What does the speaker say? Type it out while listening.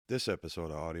This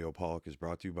episode of Audio Pollock is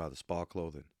brought to you by The Spa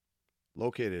Clothing,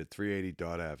 located at 380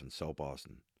 Dot Ave in South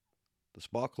Boston. The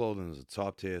Spa Clothing is a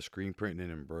top-tier screen printing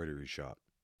and embroidery shop.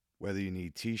 Whether you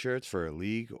need t-shirts for a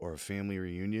league or a family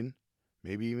reunion,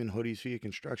 maybe even hoodies for your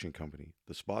construction company,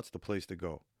 The Spot's the place to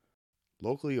go.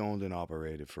 Locally owned and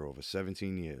operated for over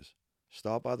 17 years.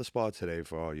 Stop by The Spot today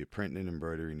for all your printing and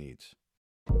embroidery needs.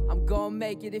 I'm gonna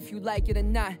make it if you like it or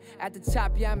not. At the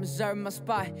top, yeah, I'm reserving my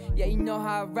spot. Yeah, you know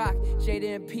how I rock.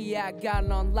 Jada and P, I got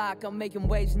it on lock. I'm making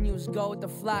waves and you just go with the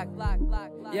flock.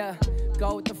 Yeah,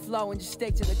 go with the flow and just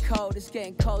stick to the code. It's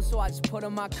getting cold, so I just put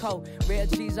on my coat. Real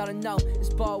G's ought to know. This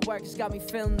ball work has got me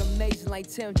feeling amazing. Like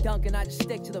Tim Duncan, I just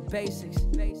stick to the basics.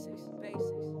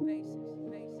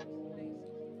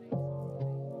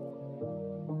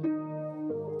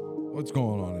 What's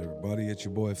going on, everybody? It's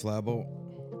your boy Flabo,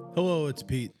 Hello, it's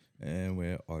Pete. and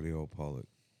we're Audio Pollock.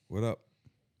 What up?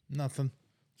 Nothing.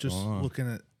 Just on?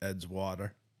 looking at Ed's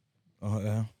water. Oh,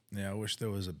 yeah? Yeah, I wish there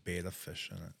was a beta fish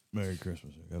in it. Merry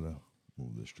Christmas. I gotta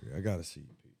move this tree. I gotta see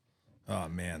you, Pete. Oh,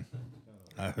 man.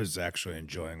 I was actually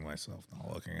enjoying myself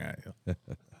not looking at you.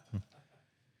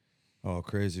 Oh,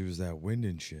 crazy was that wind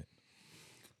and shit.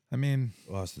 I mean,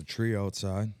 Lost the tree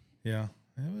outside. yeah,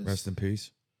 it Rest in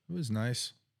peace. was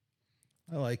nice.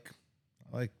 I like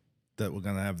that we're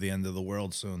going to have the end of the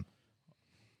world soon.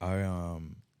 I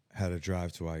had to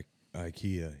drive to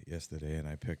IKEA yesterday, and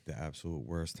I picked the absolute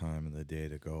worst time of the day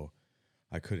to go.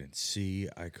 I couldn't see.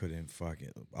 I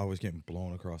was getting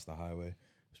blown across the highway. It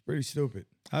was pretty stupid.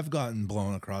 I've gotten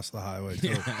blown across the highway,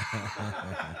 too.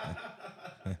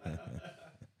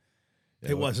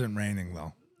 It wasn't raining,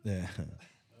 though. Yeah.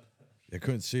 I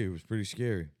couldn't see. It was pretty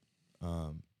scary.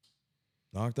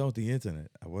 Knocked out the internet.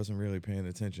 I wasn't really paying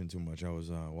attention too much. I was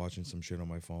watching some shit on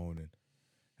my phone and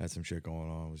had some shit going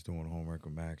on. I was doing homework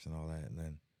with Max and all that. And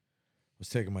then I was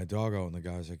taking my dog out, and the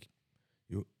guy's like,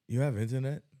 you have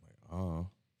internet? I'm like,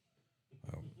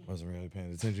 I wasn't really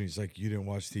paying attention. He's like, you didn't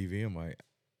watch TV? I'm like,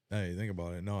 hey, think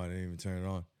about it. No, I didn't even turn it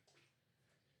on.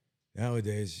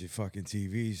 Nowadays, your fucking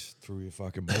TV's through your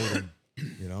fucking modem,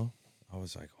 you know? I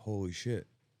was like, holy shit.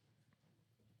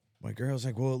 My girl's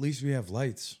like, well, at least we have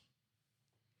lights.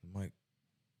 I'm like,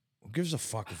 who gives a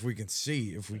fuck if we can see,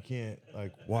 if we can't,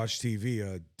 like, watch TV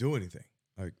or do anything?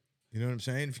 Like, you know what I'm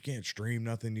saying? If you can't stream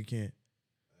nothing, you can't.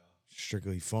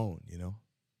 Strictly phone, you know?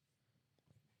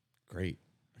 Great.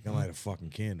 I can light a fucking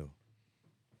candle.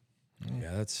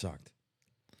 Yeah, that sucked.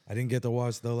 I didn't get to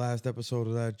watch the last episode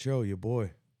of that show, your boy.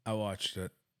 I watched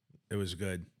it. It was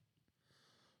good.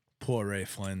 Poor Ray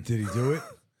Flynn. Did he do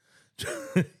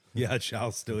it? Yeah,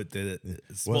 Charles Stewart did it.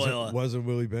 Spoiler. Wasn't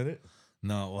Willie Bennett?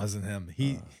 No, it wasn't him.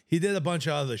 He did a bunch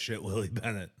of other shit, Willie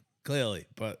Bennett, clearly,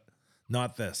 but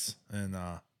not this. And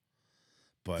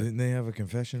but Didn't they have a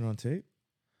confession on tape?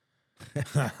 oh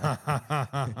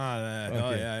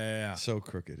yeah. So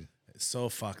crooked. It's so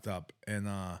fucked up. And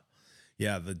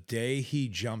yeah, the day he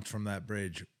jumped from that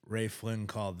bridge, Ray Flynn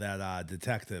called that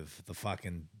detective the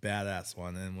fucking badass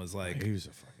one, and was like, He was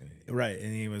a fucking idiot. right,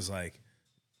 and he was like,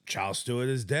 Charles Stewart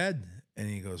is dead. And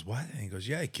he goes, what? And he goes,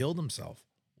 yeah, he killed himself.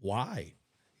 Why?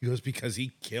 He goes, because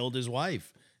he killed his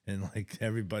wife. And like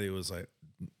everybody was like,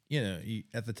 you know,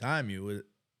 at the time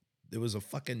it was a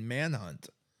fucking manhunt.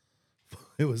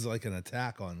 It was like an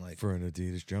attack on like, For an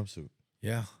Adidas jumpsuit.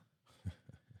 yeah.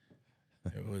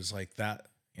 It was like that,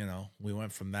 you know, we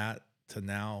went from that to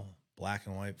now black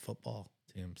and white football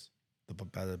teams, the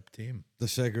better team. The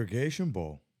segregation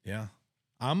bowl. Yeah.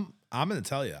 I'm going to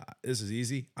tell you, this is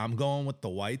easy. I'm going with the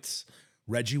whites,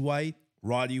 Reggie White,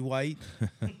 Roddy White.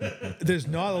 There's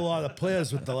not a lot of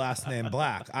players with the last name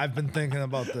Black. I've been thinking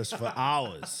about this for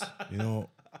hours. You know,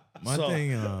 my So,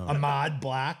 thing, Ahmad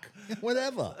Black,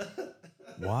 whatever.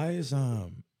 why is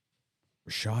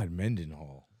Rashard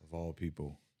Mendenhall, of all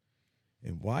people,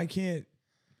 and why can't,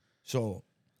 so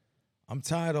I'm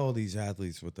tired of all these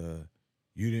athletes with the,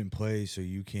 you didn't play so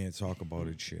you can't talk about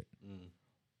it shit.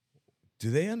 Do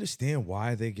they understand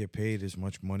why they get paid as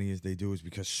much money as they do? Is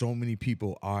because so many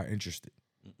people are interested.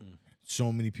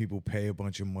 So many people pay a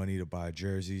bunch of money to buy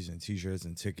jerseys and T-shirts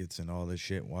and tickets and all this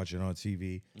shit, watch it on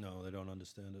TV, No, they don't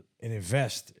understand it. and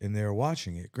invest, and they're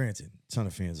watching it. Granted, a ton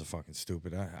of fans are fucking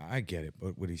stupid. I get it,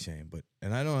 but what he's saying.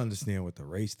 And I don't understand what the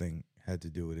race thing had to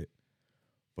do with it.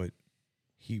 But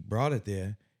he brought it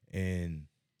there, and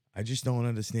I just don't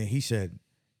understand. He said,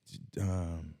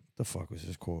 the fuck was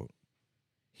his quote?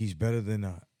 He's better than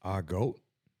our GOAT.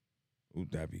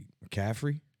 Would that be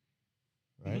McCaffrey?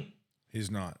 Right? He's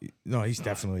not. No, he's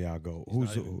definitely our GOAT.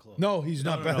 Who's No, he's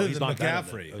not better he's than not better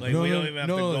McCaffrey. than- Like, we don't even have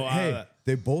to go out hey, of that.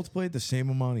 they both played the same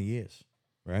amount of years,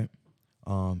 right?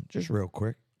 Just real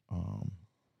quick.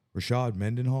 Rashard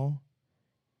Mendenhall,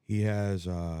 He has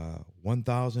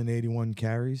 1,081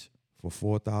 carries for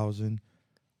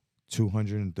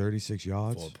 4,236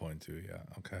 yards. 4.2, yeah.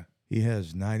 Okay. He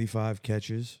has 95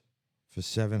 catches for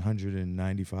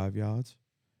 795 yards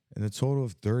and a total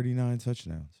of 39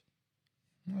 touchdowns.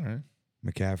 All right.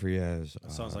 McCaffrey has...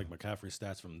 That sounds like McCaffrey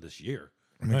stats from this year.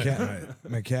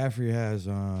 McCaffrey has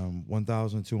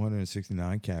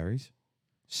 1,269 carries,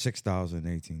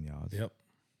 6,018 yards. Yep.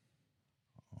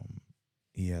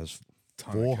 He has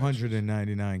Ton of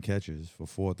 499 catches for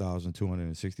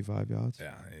 4,265 yards.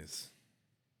 Yeah,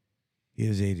 He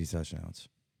has 80 touchdowns.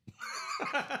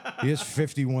 He has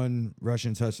 51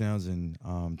 rushing touchdowns and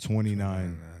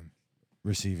 29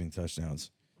 receiving touchdowns.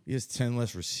 He has 10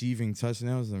 less receiving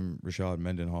touchdowns than Rashard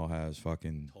Mendenhall has.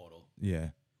 Fucking Total. yeah.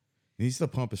 He needs to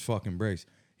pump his fucking brakes.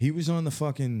 He was on the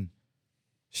fucking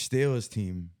Steelers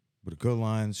team with a good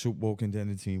line, Super Bowl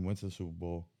contender team, went to the Super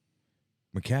Bowl.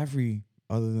 McCaffrey,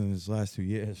 other than his last 2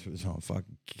 years, was on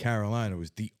fucking Carolina,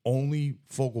 was the only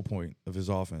focal point of his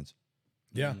offense.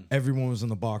 Yeah. Everyone was in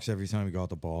the box every time he got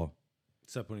the ball.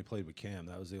 Except when he played with Cam.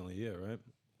 That was the only year, right?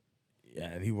 Yeah,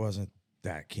 and he wasn't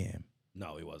that Cam.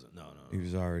 No, he wasn't. No. He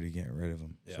was already getting rid of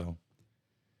him. Yeah. So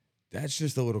that's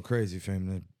just a little crazy for him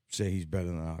to say he's better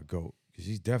than our GOAT. Because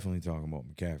he's definitely talking about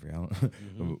McCaffrey. I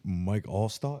don't Mike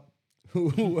Allstott?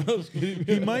 Who else could he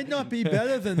be? He might not be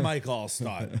better than Mike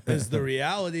Allstott. Is the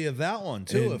reality of that one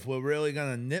too? And- if we're really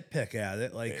gonna nitpick at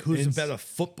it, like who's a and- better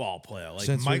football player, like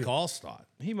since Mike we- Allstott?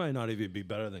 He might not even be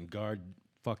better than guard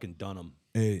fucking Dunham.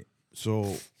 Hey,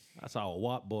 so That's how a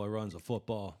Watt boy runs a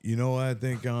football. you know what I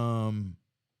think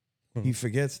he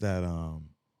forgets that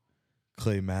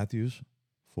Clay Matthews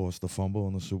forced the fumble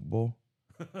in the Super Bowl.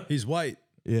 He's white.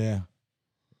 Yeah.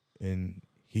 And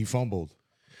he fumbled.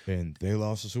 And they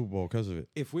lost the Super Bowl because of it.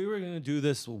 If we were going to do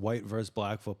this white versus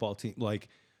black football team, like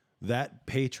that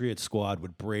Patriots squad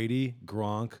with Brady,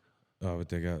 Gronk, Oh, but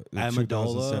they got the Amendola,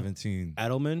 2017.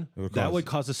 Edelman, It would that cause- would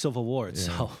cause a civil war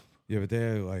itself. Yeah, but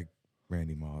they're like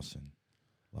Randy Moss and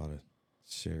a lot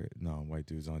of white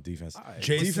dudes on defense.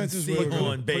 Jason Defense is really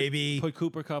Seahorn, good. baby. Put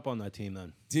Cooper Cup on that team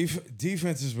then.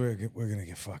 Defense is where we're going to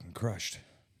get fucking crushed.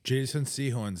 Jason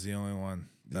Seahorn's the only one.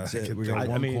 That's I it. could We think got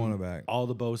of. one cornerback. All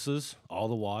the Bosas, all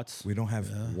the Watts. We don't have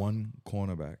one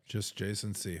cornerback. Just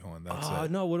Jason Seahorn. That's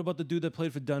it. No, what about the dude that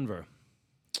played for Denver?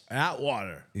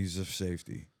 Atwater. He's a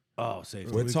safety. Oh,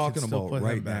 safety. We're We talking could still about put him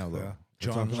right back now, though. there. We're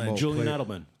John talking Lynch. about Julian play-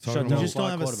 Edelman. talking Shut about- down We just don't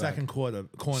slot have a quarterback. second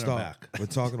cornerback. Stop. We're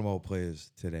talking about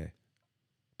players today.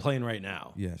 Playing right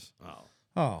now. Yes. Oh.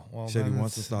 Oh, well. He said he then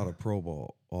wants to it's- start a Pro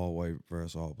Bowl, all white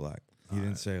versus all black. He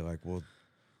didn't say like we'll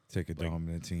take a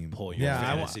dominant team. Pull your Yeah,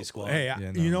 fantasy squad. Hey, Yeah,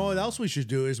 you no, know no, what no. else we should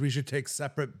do is we should take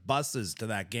separate buses to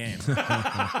that game. What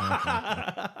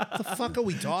the fuck are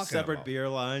we talking Separate about? beer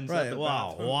lines. at Right, the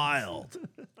wow, bathroom. wild.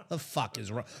 The fuck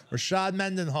is wrong? Rashard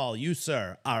Mendenhall, you,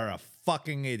 sir, are a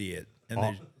fucking idiot.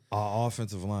 And Our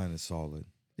offensive line is solid,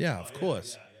 yeah, of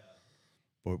course.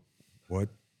 but what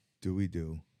do we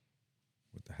do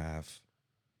with the half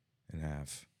and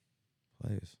half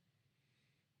players?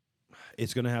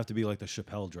 It's going to have to be like the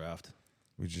Chappelle draft.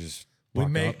 We just We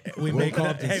buck make up. we Will make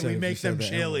Compton hey, said we if you make them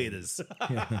said the N-word. cheerleaders.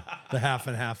 The half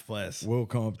and half players. Will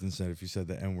Compton said if you said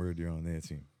the N word, you're on their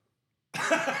team.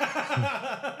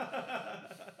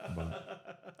 But,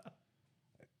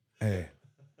 hey,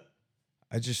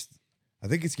 I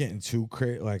think it's getting too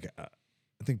crazy. Like,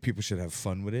 I think people should have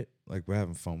fun with it. Like, we're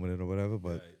having fun with it or whatever.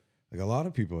 But like, a lot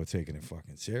of people are taking it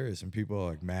fucking serious, and people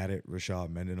are like mad at Rashard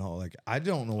Mendenhall. Like, I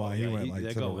don't know why he yeah, went he- like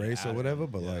they're to the going race or at whatever.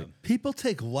 him, But yeah. like, People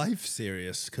take life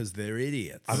serious because they're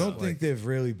idiots. I don't think Like, they've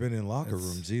really been in locker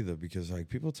rooms either, because like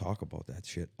people talk about that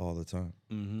shit all the time.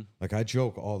 Mm-hmm. Like, I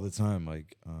joke all the time,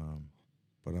 like,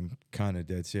 but I'm kind of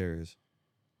dead serious.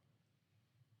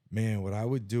 Man, what I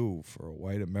would do for a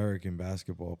white American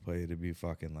basketball player to be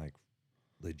fucking like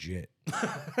legit.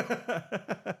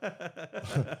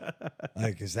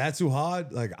 Like, is that too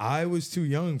hard? Like, I was too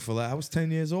young for that. I was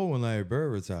 10 years old when Larry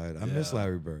Bird retired. I miss Yeah.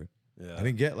 Larry Bird. Yeah. I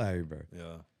didn't get Larry Bird.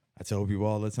 Yeah. I tell people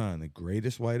all the time, the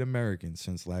greatest white American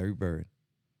since Larry Bird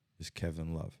is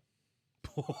Kevin Love.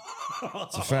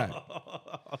 It's a fact.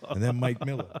 And then Mike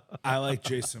Miller. I like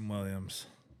Jason Williams.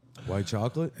 White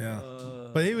chocolate? Yeah,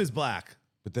 but he was black.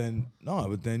 But then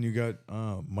you got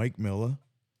Mike Miller.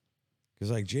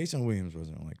 Because like Jason Williams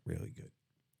wasn't like really good.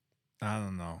 I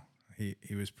don't know. He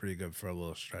was pretty good for a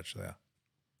little stretch there.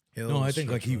 No, I think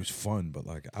like he was fun, but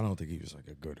like I don't think he was like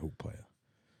a good hoop player.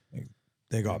 Like,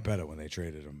 they got better when they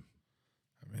traded him.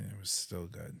 I mean, it was still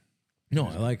good. No,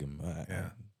 I like him. Yeah.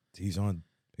 He's on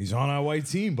our white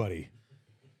team, buddy.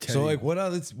 Teddy, So like what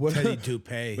Teddy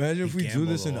Toupee. Imagine if he we do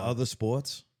this gambled in a lot. other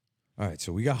sports. All right,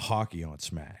 so we got hockey on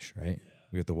Smash, right?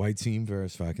 We got the white team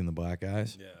versus fucking the black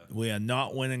guys. Yeah. We are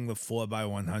not winning the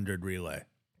 4x100 relay.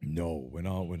 No, we're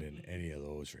not winning any of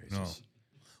those races. No.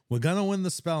 We're gonna win the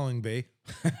spelling bee.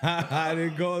 I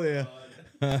didn't go there.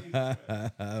 We're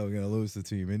gonna lose to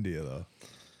Team India though.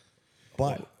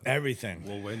 But Everything.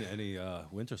 We'll win any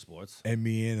winter sports.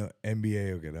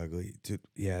 NBA will get ugly.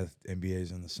 Yeah,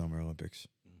 NBA's in the Summer Olympics.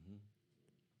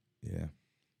 Yeah.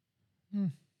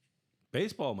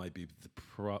 Baseball might be the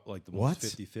most What?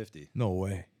 50-50. No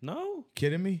way. No?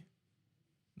 Kidding me?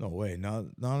 No way. Not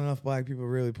enough black people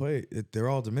really play. They're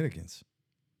all Dominicans.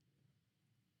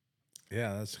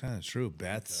 Yeah, that's kind of true.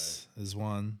 Betts is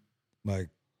one. Like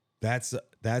that's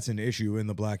an issue in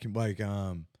the black. Like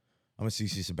I'm a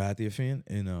CC Sabathia fan,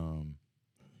 and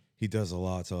he does a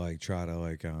lot to like try to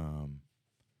like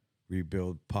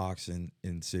rebuild parks in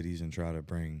cities and try to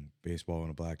bring baseball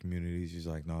into black communities. He's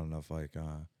like not enough like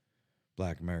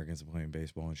black Americans are playing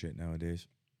baseball and shit nowadays.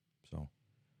 So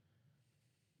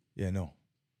yeah, no,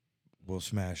 we'll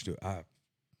smash to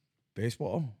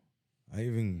baseball.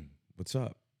 What's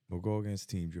up? We'll go against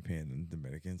Team Japan and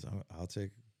Dominicans. I'll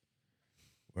take.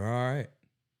 We're all right.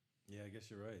 Yeah, I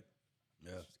guess you're right.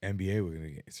 Yeah.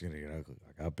 NBA, it's gonna get ugly.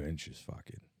 Like our bench is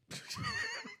fucking.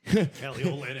 Kelly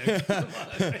Olynyk.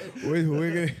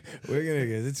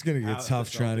 It's gonna get Out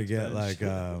tough the trying to Celtics get bench. like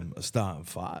a starting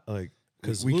five. Like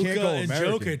Because we Luka can't go and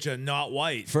American. Jokic are not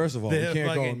white. First of all, we they're can't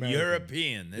go fucking American.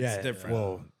 European. It's different.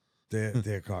 Well,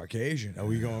 they're Caucasian. Are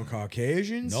we going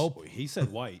Caucasians? Nope. He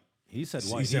said white. He said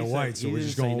white. He said white, so he we're didn't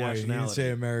just say going white. He didn't nationality.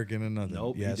 say American or nothing.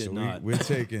 Nope, he yeah, did so not. we're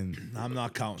taking I'm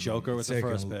not counting. Joker with the taking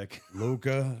first pick.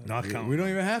 Luka. Not counting. We don't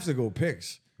even have to go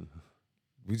picks.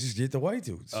 We just get the white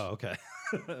dudes. Oh, okay.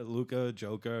 Luka,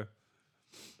 Joker,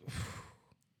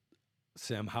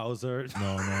 Sam Hauser,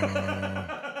 No.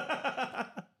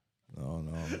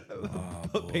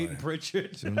 Peyton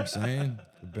Pritchard. See what I'm saying?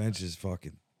 The bench is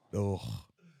fucking. Ugh.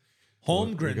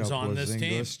 Holmgren's on this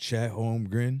team. Chet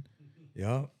Holmgren.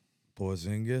 Yup.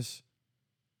 Porzingis.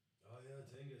 Oh yeah,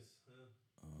 Tingus.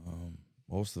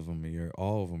 Most of them are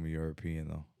all of them are European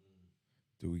though.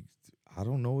 I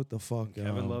don't know what the fuck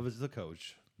Kevin Love is the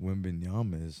coach.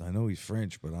 Wembanyama is. I know he's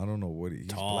French, but I don't know what he's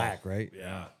Tall. black, right?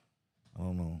 Yeah. I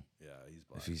don't know Yeah, he's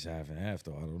black. if he's half and half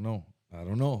though. I don't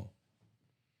know.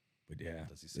 But yeah,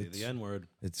 Does he say the N word?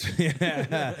 It's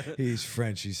he's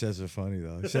French. He says it funny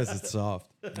though. He says it's soft.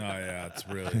 Oh yeah, it's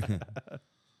really.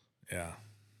 Yeah.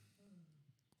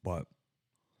 But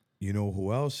you know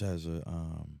who else has a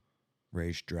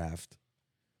race draft?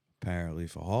 Apparently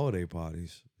for holiday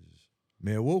parties is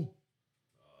Mayor Wu.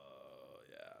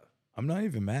 Yeah. I'm not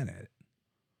even mad at it.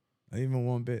 Not even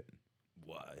one bit.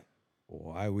 Why?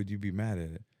 Why would you be mad at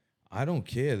it? I don't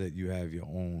care that you have your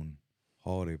own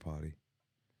holiday party.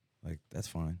 Like, that's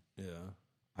fine. Yeah.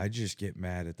 I just get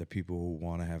mad at the people who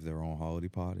want to have their own holiday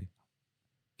party.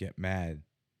 Get mad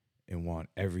and want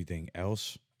everything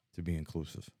else to be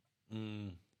inclusive.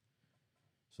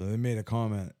 So they made a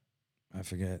comment. I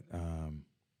forget.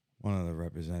 One of the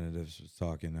representatives was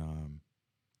talking.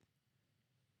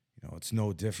 It's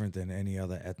no different than any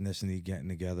other ethnicity getting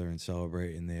together and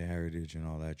celebrating their heritage and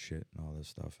all that shit and all this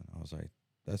stuff. And I was like,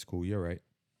 that's cool. You're right.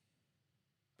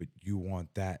 But you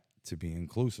want that to be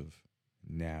inclusive.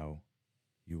 Now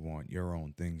you want your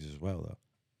own things as well, though.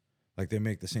 Like they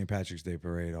make the St. Patrick's Day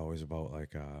parade always about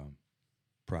like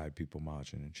pride people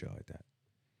marching and shit like that.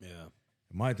 Yeah.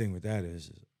 And my thing with that is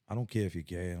I don't care if you're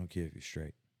gay. I don't care if you're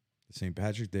straight. The St.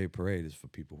 Patrick's Day parade is for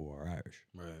people who are Irish.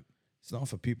 Right. It's not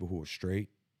for people who are straight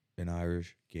and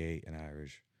Irish, gay and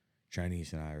Irish,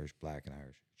 Chinese and Irish, black and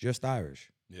Irish. Just Irish.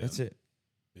 Yeah. That's it.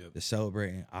 Yep. They're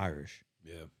celebrating Irish.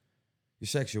 Yeah. Your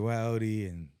sexuality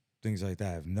and things like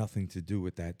that have nothing to do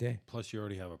with that day. Plus, you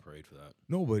already have a parade for that.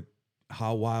 No, but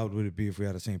how wild would it be if we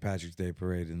had a St. Patrick's Day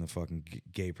parade in the fucking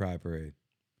gay pride parade?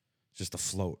 Just a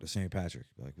float to St. Patrick.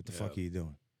 Like, what the fuck are you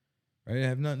doing? Right? It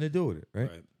have nothing to do with it, right?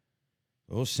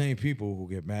 Those same people who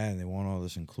get mad and they want all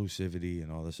this inclusivity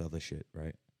and all this other shit,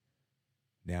 right?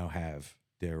 Now have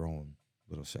their own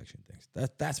little section things.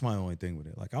 That's my only thing with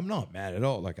it. Like, I'm not mad at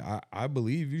all. Like, I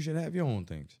believe you should have your own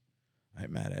things. I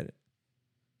ain't mad at it.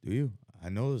 Do you? I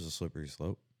know there's a slippery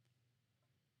slope.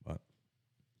 But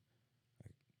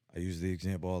I use the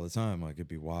example all the time. Like, it'd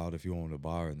be wild if you own a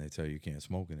bar and they tell you can't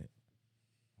smoke in it.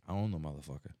 I own the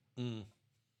motherfucker.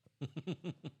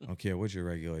 I don't care what your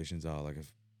regulations are. Like,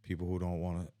 if people who don't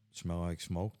want to smell like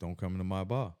smoke don't come into my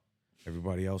bar.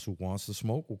 Everybody else who wants to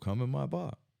smoke will come in my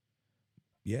bar.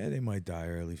 Yeah, they might die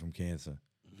early from cancer.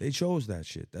 They chose that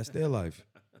shit. That's their life.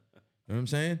 You know what I'm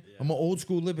saying? Yeah. I'm an old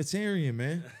school libertarian,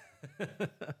 man.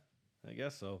 I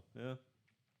guess so, yeah.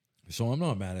 So I'm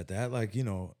not mad at that. Like,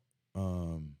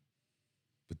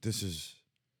 but this is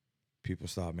people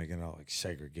start making it out like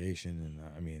segregation, and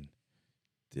I mean,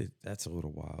 that's a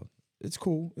little wild. It's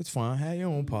cool. It's fine. Have your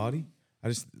own party. I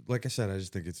just, like I said, I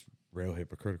just think it's real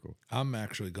hypocritical. I'm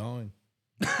actually going.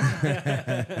 You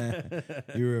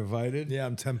were invited? Yeah,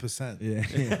 I'm 10%.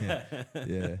 Yeah.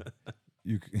 Yeah.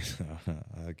 You,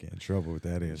 I get in trouble with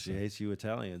that She answer. hates you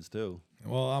Italians too.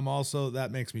 Well, I'm also,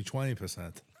 that makes me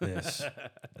 20%. Yes.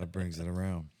 That brings it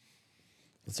around.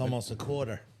 It's almost a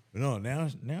quarter. But no,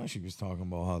 now she was talking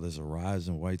about how there's a rise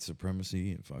in white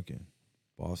supremacy and fucking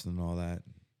Boston and all that.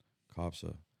 Cops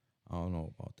are, I don't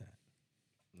know about that.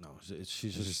 No,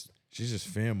 she's She's just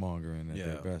fear mongering at Yeah.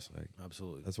 their best. Like,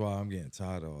 absolutely. that's why I'm getting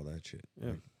tired of all that shit. Yeah.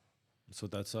 Like, That's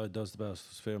what that side does the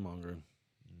best. Is fear mongering.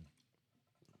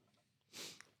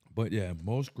 but yeah,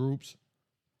 most groups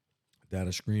that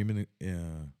are screaming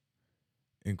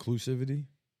inclusivity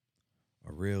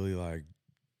are really like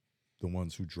the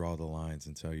ones who draw the lines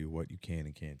and tell you what you can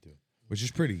and can't do, which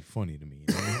is pretty funny to me.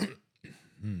 You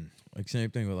know? Like same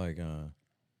thing with like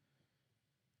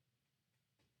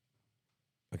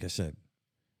I said,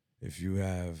 if you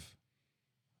have,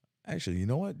 actually, you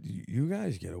know what? You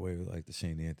guys get away with like the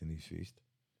St. Anthony's feast.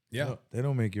 Yeah. They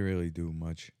don't make you really do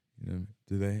much. You know,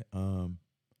 do they? No,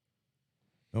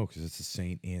 because it's a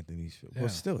St. Anthony's. Yeah. Well,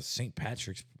 still it's St.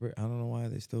 Patrick's. I don't know why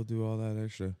they still do all that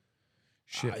extra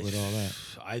shit with all that.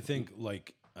 I think,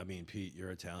 like, I mean, Pete,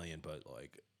 you're Italian, but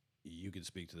like, you can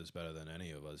speak to this better than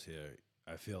any of us here.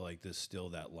 I feel like there's still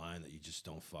that line that you just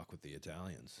don't fuck with the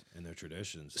Italians and their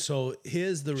traditions. So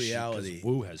here's the reality.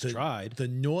 Wu has tried. The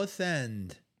North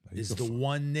End is the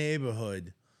one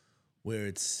neighborhood where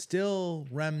it's still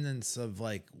remnants of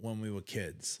like when we were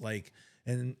kids. Like,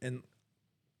 and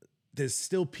there's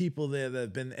still people there that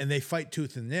have been, and they fight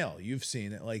tooth and nail. You've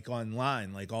seen it like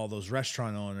online, like all those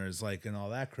restaurant owners, like, and all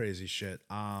that crazy shit.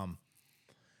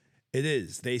 It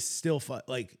is. They still fight.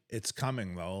 Like, it's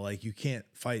coming though. Like, you can't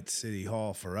fight City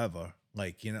Hall forever.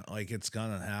 Like, you know, like it's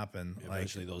gonna happen.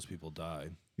 Eventually, those people die.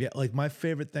 Yeah, like my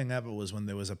favorite thing ever was when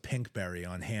there was a Pinkberry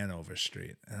on Hanover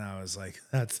Street. And I was like,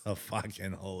 that's a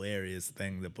fucking hilarious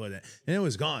thing to put in. And it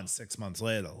was gone 6 months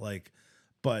later. Like,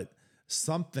 but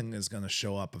something is going to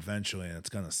show up eventually and it's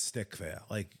going to stick there.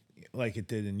 Like it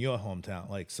did in your hometown,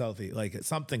 like Southie, like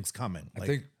something's coming. I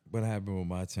think what happened with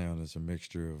my town is a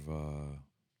mixture of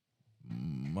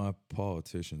my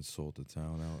politicians sold the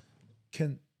town out.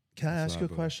 Can I ask you a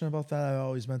question about that? I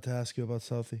always meant to ask you about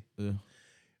Southie. Yeah.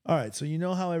 All right, so you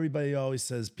know how everybody always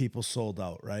says people sold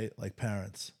out, right? Like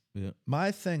parents. Yeah.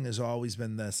 My thing has always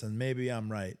been this, and maybe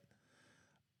I'm right.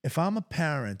 If I'm a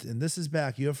parent, and this is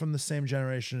back, you're from the same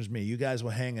generation as me. You guys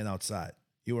were hanging outside.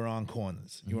 You were on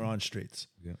corners. You were on streets.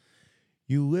 Yeah.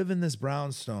 You live in this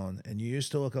brownstone, and you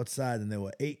used to look outside, and there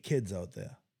were 8 kids out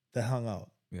there that hung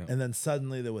out. Yeah. And then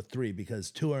suddenly there were 3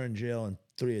 because 2 are in jail and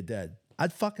 3 are dead.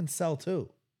 I'd fucking sell too.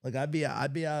 Like I'd be out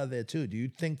of there too. Do you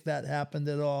think that happened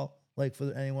at all? Like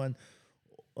for anyone?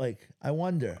 Like I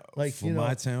wonder. Like For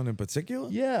my town in particular?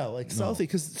 yeah, like Southie,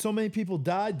 because so many people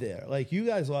died there. Like you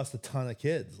guys lost a ton of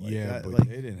kids. Like, Yeah, but like,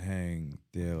 they didn't hang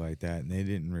there like that, and they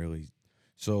didn't really.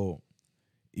 So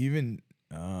even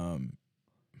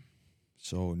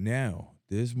so now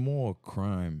there's more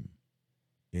crime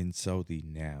in Southie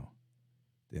now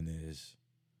than there's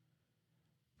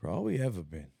probably ever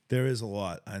been. there is a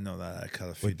lot. I know that. I cut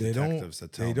a few But they detectives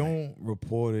that tell they me. don't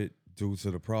report it due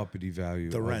to the property value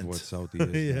The of rent. what Southie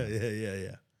is.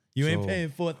 yeah. You ain't So- paying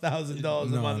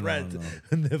 $4,000 a month rent, no.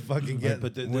 and they're fucking getting.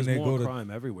 But When there's they more go to- crime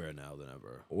everywhere now than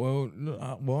ever. Well, no,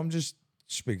 I'm just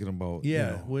speaking about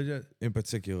we're just, in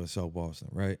particular South Boston,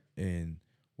 right? And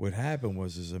what happened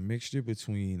was is a mixture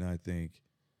between, I think,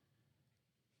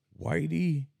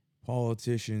 whitey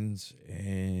politicians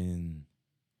and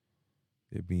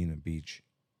there being a beach.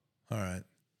 all right.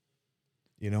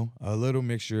 You know, a little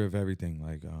mixture of everything.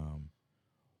 Like,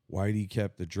 Whitey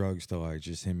kept the drugs to like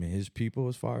just him and his people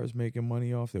as far as making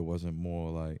money off. There wasn't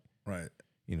more like, Right.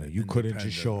 you know, you couldn't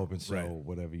Independent. just show up and sell Right.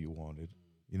 whatever you wanted.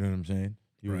 You know what I'm saying?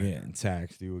 You were Right. getting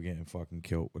taxed. You were getting fucking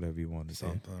killed, whatever you wanted to say.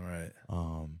 Something, right.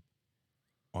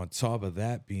 On top of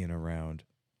that being around,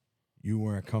 you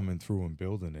weren't coming through and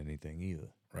building anything either.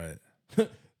 Right.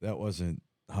 That wasn't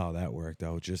how that worked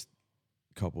out. Just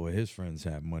a couple of his friends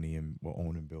had money and were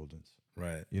owning buildings,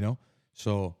 Right. you know?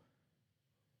 So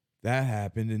that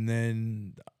happened. And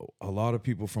then a lot of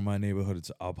people from my neighborhood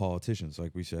are politicians,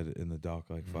 like we said in the doc,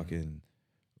 like fucking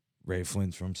Ray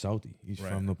Flynn's from Southie. He's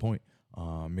Right. from the Point.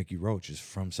 Mickey Roach is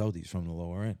from Southie. He's from the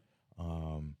lower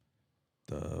end.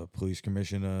 The police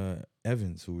commissioner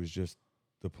Evans, who was just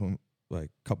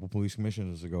couple police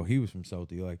commissioners ago, he was from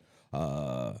Southie. Like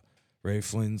Ray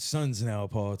Flynn's son's now a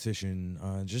politician.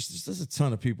 Just there's a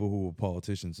ton of people who were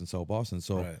politicians in South Boston.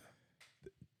 So Right.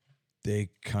 they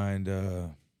kind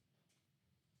of,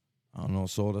 I don't know,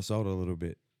 sold us out a little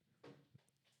bit.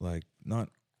 Like, not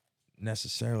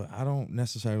necessarily, I don't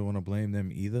necessarily want to blame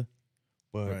them either,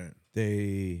 but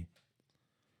they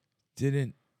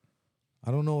didn't,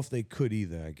 I don't know if they could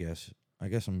either, I guess. I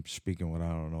guess I'm speaking what I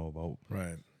don't know about.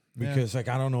 Right. Because, like,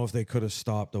 I don't know if they could have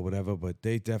stopped or whatever, but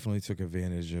they definitely took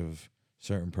advantage of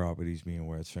certain properties being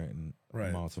worth certain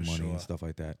amounts of money and stuff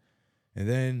like that. And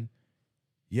then,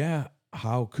 yeah,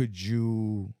 how could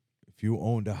you, if you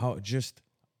owned a house, just,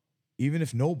 even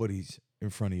if nobody's in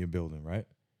front of your building, right?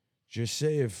 Just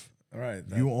say if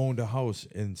you owned a house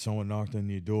and someone knocked on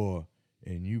your door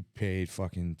and you paid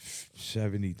fucking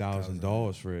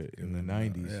 $70,000 for it in the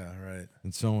 90s. Yeah, right.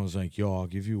 And someone's like, yo, I'll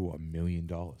give you $1 million.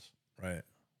 Right.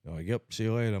 You're like, yep, see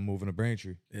you later. I'm moving to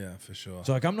Braintree. Yeah, for sure.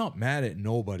 So, like, I'm not mad at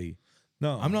nobody.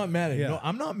 No. I'm not mad at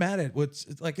I'm not mad at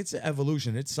what's, like, it's an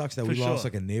evolution. It sucks that we lost,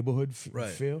 like, a neighborhood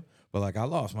feel. But, like,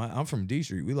 I'm from D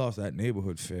Street. We lost that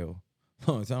neighborhood feel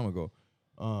a long time ago.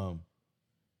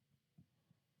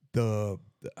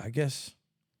 I guess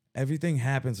everything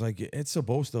happens like it's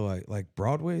supposed to. Like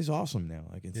Broadway is awesome now.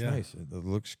 Like, it's nice. It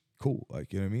looks cool.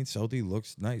 Like, you know what I mean? Southie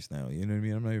looks nice now. You know what I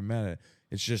mean? I'm not even mad at it.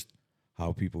 It's just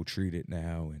how people treat it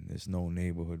now, and there's no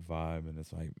neighborhood vibe. And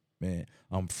it's like, man,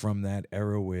 I'm from that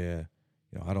era where,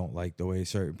 you know, I don't like the way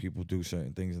certain people do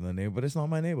certain things in the neighborhood, but it's not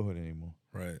my neighborhood anymore.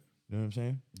 Right. You know what I'm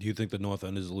saying? Do you think the North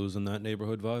End is losing that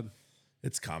neighborhood vibe?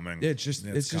 It's coming. Yeah, it's just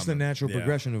the natural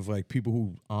progression of, like, people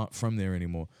who aren't from there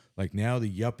anymore. Like, now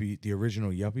the original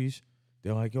yuppies,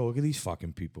 they're like, yo, look at these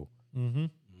fucking people. Mm-hmm. You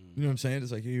know what I'm saying?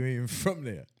 It's like, you ain't even from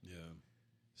there. Yeah.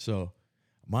 So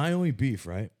my only beef,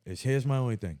 right, is here's my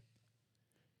only thing.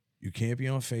 You can't be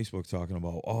on Facebook talking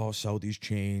about, oh, Southie's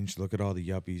changed. Look at all the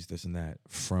yuppies, this and that,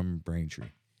 from Braintree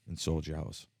and sold your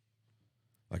house.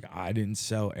 Like, I didn't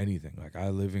sell anything. Like, I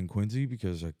live in Quincy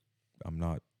because I'm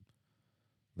not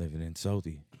living in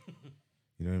Southie.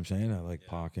 You know what I'm saying? I like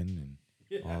parking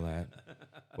and all that.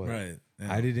 But Yeah.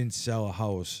 I didn't sell a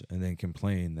house and then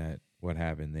complain that what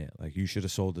happened there. Like, you should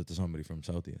have sold it to somebody from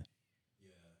Southie.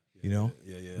 You know?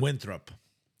 Yeah. Winthrop.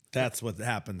 That's what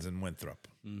happens in Winthrop.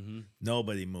 Mm-hmm.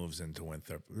 Nobody moves into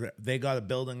Winthrop. They got a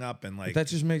building up and, like, But that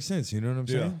just makes sense. You know what I'm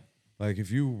saying? Like, if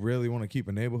you really want to keep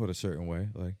a neighborhood a certain way,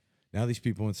 like, now these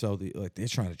people in Southie, like, they're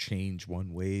trying to change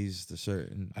one ways to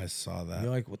certain. I saw that.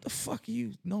 You're like, what the fuck are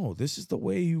you? No, this is the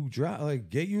way you drive. Like,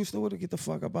 get used to it or get the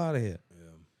fuck up out of here. Yeah.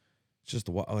 It's just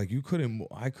like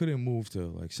I couldn't move to,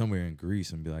 like, somewhere in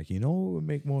Greece and be like, you know, it would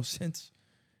make more sense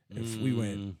if we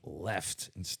went left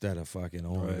instead of fucking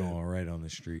only going right on the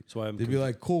street. So they'd be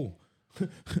like, cool.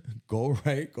 Go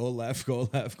right, go left, go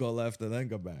left, go left, and then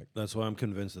go back. That's why I'm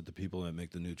convinced that the people that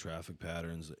make the new traffic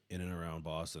patterns in and around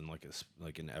Boston,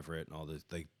 like in Everett and all this,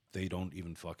 they don't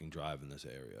even fucking drive in this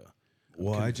area.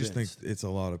 Well, I just think it's a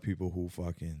lot of people who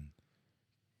fucking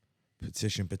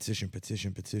petition,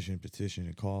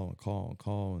 and call,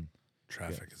 and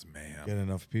traffic is mayhem. Get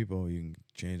enough people, you can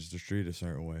change the street a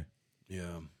certain way.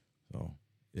 Yeah. So,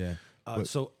 yeah.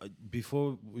 So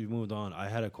before we moved on, I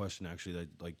had a question actually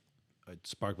that, like,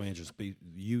 sparked my interest.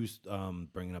 You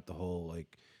bringing up the whole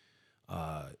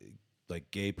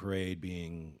like gay parade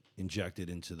being injected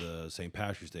into the St.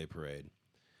 Patrick's Day parade.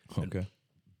 Okay.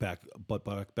 And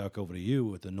back over to you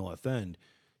with the North End.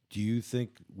 Do you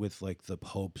think with, like, the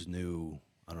Pope's new,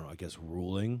 I don't know, I guess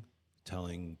ruling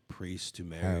telling priests to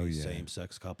marry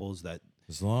same-sex couples that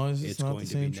as long as it's not going the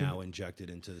to be same now injected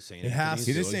into the St. It has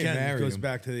to. He didn't say Again, marry it goes him.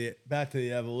 back to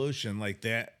the evolution like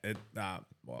that.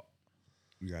 Well,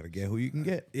 you got to get who you can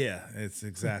get. yeah, it's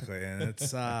exactly, and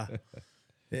it's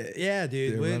yeah,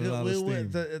 dude. They're running out of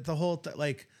steam. The whole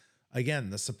like, again,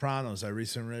 The Sopranos. I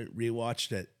recently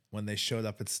rewatched it when they showed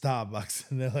up at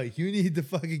Starbucks, and they're like, "You need to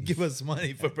fucking give us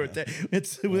money for birthday."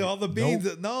 It's with all the beans.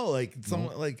 Nope. No, like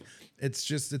someone like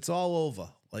it's all over.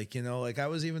 Like, you know, like I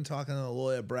was even talking to the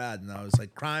lawyer Brad, and I was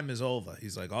like, "Crime is over."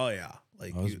 He's like, "Oh yeah,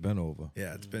 like It's been over.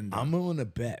 yeah, it's been done." I'm willing to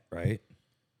bet, right?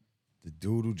 The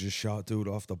dude who just shot dude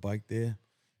off the bike there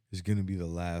is gonna be the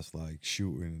last, like,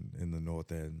 shooting in the North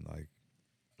End, like,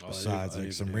 besides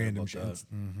like some random shit.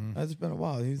 That's been a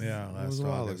while. It was a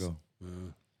while ago.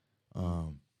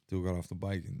 Dude got off the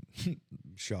bike and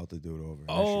shot the dude over.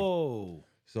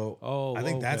 I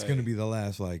think that's gonna be the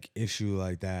last, like, issue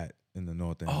like that in the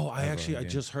North End. I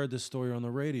just heard this story on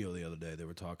the radio the other day. They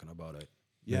were talking about it.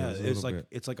 Yeah, it's like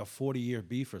it's like a 40-year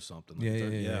beef or something.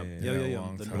 Like Yeah.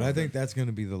 But I think that's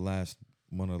gonna be the last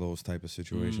one of those type of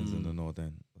situations in the North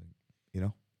End. Like, you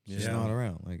know, it's just not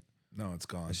around. Like, no, it's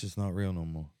gone. it's just not real no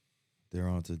more. They're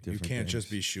on to different. You can't things.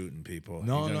 just be shooting people.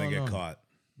 No, You're gonna get no. caught.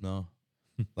 No,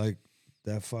 like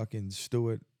that fucking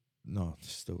Stewart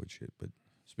shit. But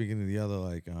Speaking of the other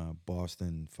like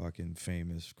Boston fucking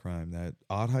famous crime, that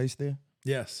art heist there,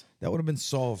 Yes. that would have been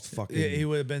solved. Fucking, Yeah, he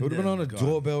would have been. It would have been on a gone.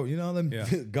 doorbell. You know them Yeah.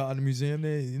 Garden Museum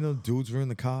there. You know, dudes were in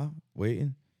the car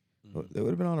waiting. They would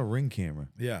have been on a Ring camera.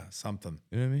 Yeah, something.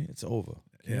 You know what I mean? It's over.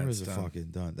 Yeah, Cameras it's are done. fucking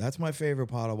done. That's my favorite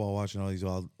part about watching all these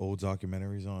old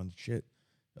documentaries on shit.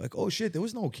 Like, oh shit, there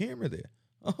was no camera there.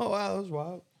 Oh wow, that was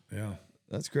wild. Yeah.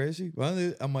 That's crazy.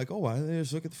 I'm like, oh, why didn't they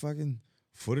just look at the fucking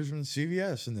footage from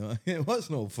CVS? And it was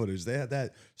no footage. They had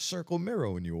that circle mirror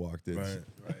when you walked in. Right.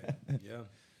 Yeah.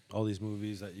 All these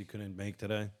movies that you couldn't make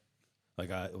today. Like,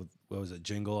 what was it,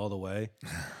 Jingle All the Way?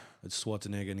 It's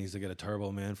Schwarzenegger needs to get a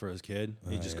Turbo Man for his kid.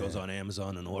 He just goes on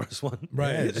Amazon and orders one.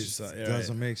 Right. Yeah, it It's just right.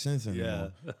 doesn't make sense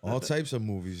anymore. All types of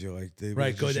movies. You're like, they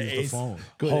Right, just go to use the Ace, phone.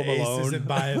 go Home to Aces Alone. and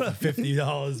buy it for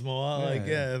 $50 more. Like,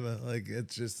 Yeah. but like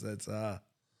it's just That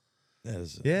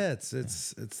is,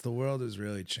 it's the world has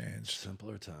really changed.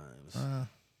 Simpler times.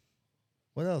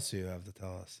 What else do you have to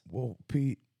tell us? well,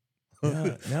 Pete. Now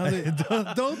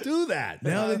that Don't do that.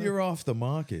 now that you're off the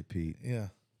market, Pete, yeah.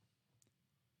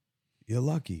 you're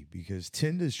lucky because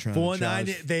Tinder's trying to $4.90.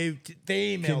 charge.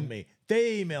 They emailed me.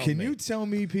 They emailed Can me. you tell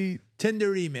me, Pete?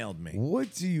 Tinder emailed me.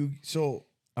 What do you? So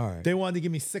all right. They wanted to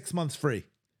give me 6 months free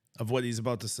of what he's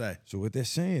about to say. So what they're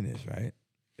saying is right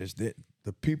is that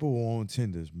the people who own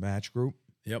Tinder's Match Group,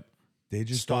 Yep. they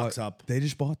just Stocks bought, up. They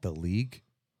just bought the league,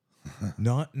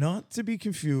 not to be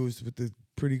confused with the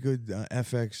pretty good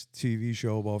FX TV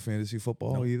show about fantasy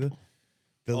football either.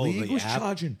 The league the was app?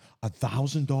 charging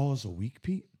 $1,000 a week,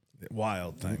 Pete.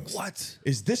 Wild things. What?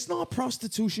 Is this not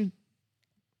prostitution?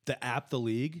 The app, The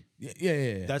League?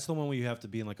 Yeah. That's the one where you have to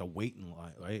be in like a waiting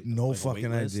line, right? no Like a wait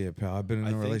fucking list? idea, pal. I've been in I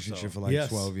a think relationship so. for like Yes.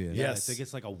 12 years. Yeah, Yes. I think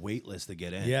it's like a wait list to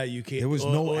get in. Yeah, you can't. There was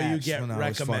no or you apps get when I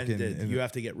was fucking recommended. in You the-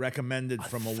 have to get recommended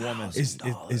from a woman. Is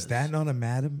that not a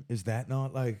madam? Is that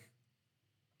not like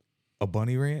a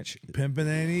bunny ranch? Pimping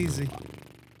ain't easy.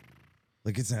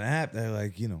 Like it's an app that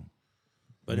like, you know.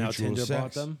 But now mutual Tinder bought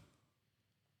sex. them?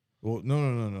 Well,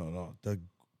 no. The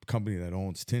company that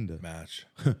owns Tinder Match.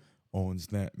 owns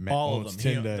that. All of owns them.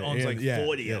 He Tinder. owns like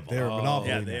 40 of them. They're a monopoly.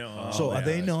 Yeah, now. they own- So oh, are yeah,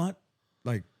 they that's- not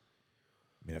like?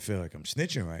 I mean, I feel like I'm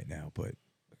snitching right now, but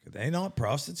are they not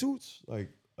prostitutes? Or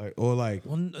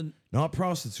not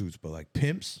prostitutes, but like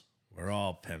pimps. We're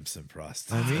all pimps and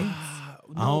prostitutes. I mean,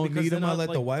 I don't need them. I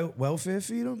let the welfare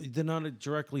feed them. They're not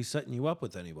directly setting you up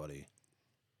with anybody.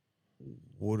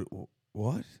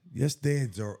 What? Yes, they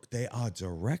are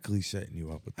directly setting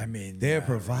you up with. I mean, they're yeah,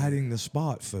 providing the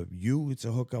spot for you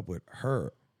to hook up with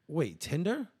her. Wait,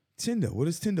 Tinder? Tinder. What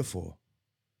is Tinder for?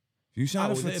 If you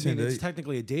sign up for I mean, Tinder, it's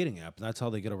technically a dating app. That's how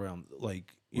they get around.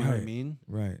 Like, you know what I Right. mean?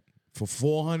 right? For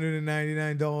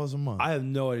 $499 a month. I have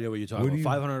no idea what you're talking What do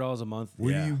about. you- $500 a month. what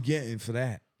yeah. are you getting for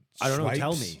that? I don't know.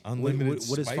 Tell Swipes? me. Unlimited.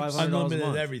 What is swipes? $500 a unlimited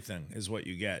month? everything is what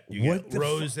you get. You What get the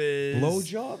roses,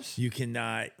 Blowjobs? You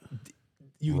cannot.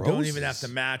 You don't even have to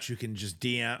Roses? match. You can just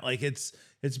DM. Like it's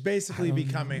basically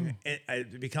becoming.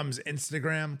 It becomes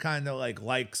Instagram kind of like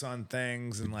likes on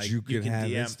things and like you could can have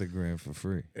DM. Instagram for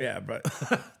free. Yeah, but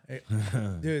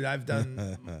dude, I've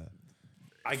done.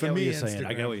 I For get what me, you're saying.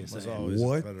 I get what Instagram you're was saying. always a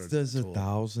What better does tool.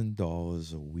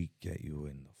 $1,000 a week get you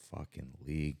in the fucking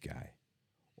league, guy?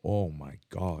 Oh my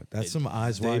God, that's some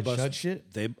eyes They wide must- shut shit.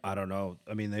 I don't know.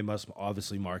 I mean, they must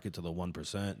obviously market to the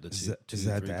 1%. The Is that the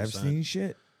 3%. Epstein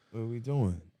shit? What are we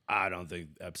doing? I don't think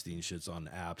Epstein shit's on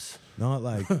apps. Not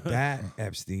like that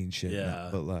Epstein shit, Yeah.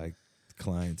 but like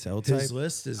clientele type. His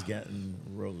list is getting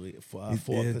really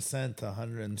 4%,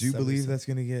 100. Do you believe that's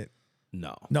gonna get?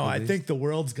 No. No, At I least- think the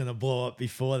world's gonna blow up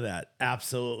before that.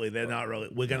 Absolutely, they're not really.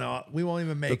 We won't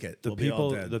even make it. The We'll be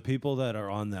all people, dead. the people that are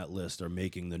on that list are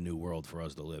making the new world for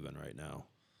us to live in right now.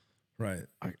 right.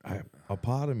 A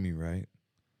part of me, right?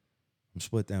 I'm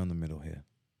split down the middle here.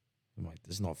 I'm like,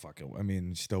 there's no fucking. I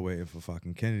mean, still waiting for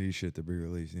fucking Kennedy shit to be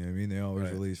released. You know what I mean? They always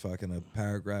Right. release fucking a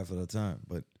paragraph at a time,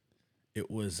 but It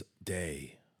was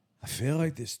day. I feel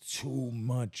like there's too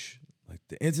much. Like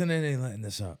the internet ain't letting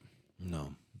this up.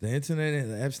 No. The internet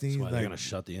and the Epstein, That's why they're like, going to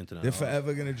shut the internet they're off.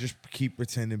 forever gonna just keep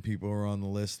pretending people are on the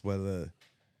list, whether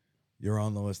you're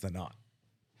on the list or not.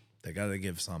 They got to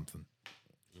give something.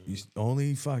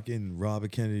 Only fucking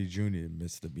Robert Kennedy Jr.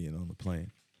 admits to being on the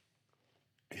plane.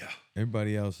 Yeah.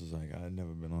 Everybody else is like, I've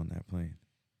never been on that plane.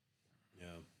 Yeah.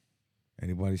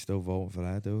 Anybody still voting for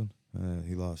that dude?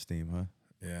 He lost steam, huh?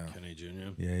 Yeah. Kenny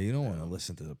Jr. Yeah, you don't want to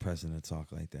listen to the president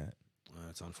talk like that.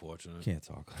 That's unfortunate. Can't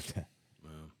talk like that.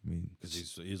 I mean,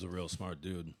 Because he's a real smart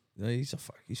dude. no, he's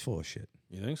full of shit.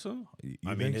 You think so? You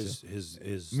I mean, think so? his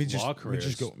Let me law just career.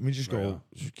 let me just go.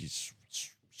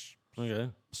 Okay.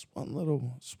 Just one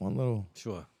little.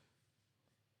 Sure.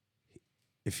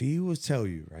 If he was tell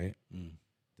you right,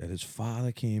 that his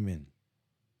father came in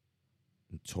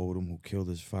and told him who killed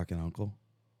his fucking uncle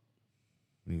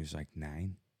when he was like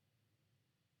 9?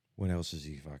 What else is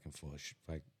he fucking full of shit?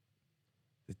 Like,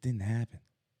 it didn't happen.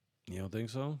 You don't think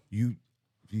so? You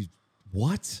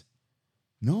what?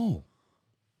 No.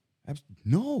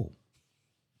 No.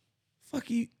 Fuck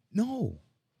you. No.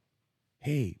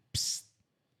 Hey, psst.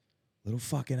 Little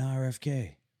fucking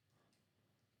RFK.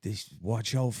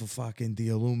 Watch out for fucking the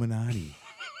Illuminati.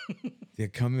 They're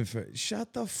coming for...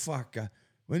 Shut the fuck up.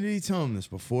 When did he tell him this?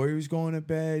 Before he was going to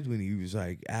bed? When he was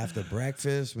like after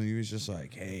breakfast? When he was just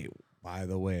like, hey, by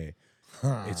the way,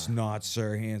 it's not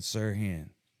Sirhan.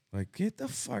 Like, get the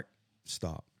fuck...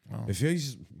 Stop. Oh. If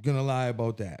he's going to lie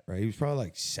about that, right? He was probably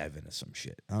like 7 or some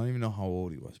shit. I don't even know how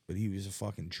old he was, but he was a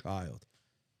fucking child.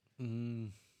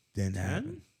 Didn't 10?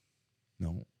 happen.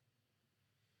 No.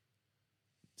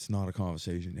 It's not a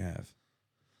conversation you have.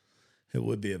 It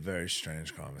would be a very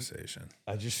strange conversation.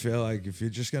 I just feel like if you're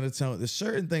just going to tell... There's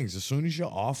certain things. As soon as you're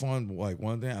off on like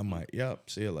one thing, I'm like, yep,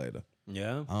 see you later.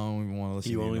 Yeah? I don't even want to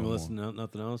listen You to won't you even no listen more. to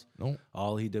nothing else? Nope.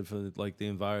 All he did for like the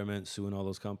environment, suing all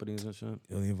those companies and shit?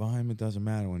 The environment doesn't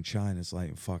matter when China's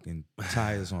lighting fucking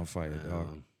tires on fire,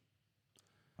 dog.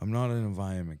 I'm not an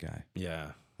environment guy.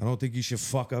 Yeah. I don't think you should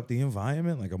fuck up the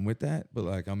environment. Like, I'm with that, but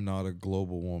like, I'm not a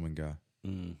global warming guy.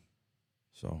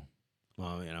 So... Well,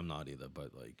 I mean, I'm not either,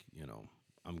 but like, you know,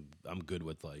 I'm good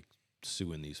with like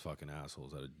suing these fucking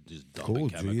assholes that are just dumping Cool,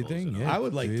 chemicals. do you think? Yeah. I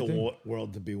would like Do you the think?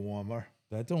 world to be warmer.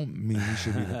 That don't mean he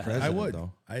should be the president, I would.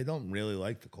 though. I don't really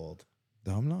like the cold.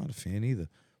 I'm not a fan either.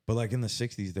 But like in the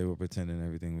 60s, they were pretending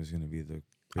everything was going to be the...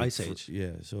 Ice Age.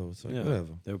 Yeah, so it's like, Yeah.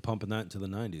 whatever. They were pumping that into the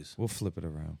 90s. We'll flip it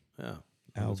around. Yeah.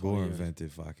 Al 20 Gore years.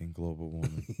 invented fucking global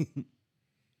warming.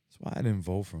 That's why I didn't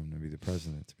vote for him to be the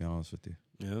president, to be honest with you.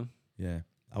 Yeah. Yeah.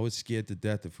 I was scared to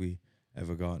death if we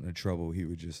ever got into trouble, he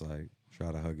would just like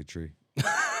try to hug a tree.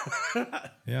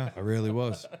 Yeah. I really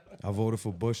was. I voted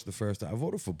for Bush the first time. I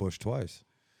voted for Bush twice.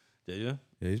 Did you?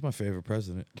 Yeah, he's my favorite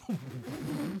president.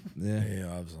 Yeah. He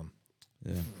loves them.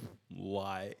 Yeah.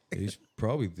 Why? He's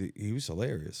probably, he was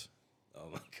hilarious. Oh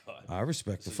my God. I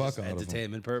respect the This is fuck just out of him.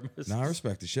 entertainment purpose. No, I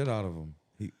respect the shit out of him.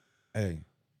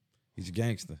 He's a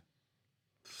gangster.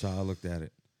 That's how I looked at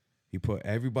it. He put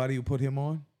everybody who put him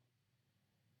on,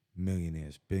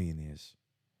 millionaires, billionaires,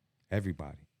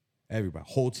 everybody,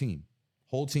 whole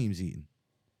team's eating.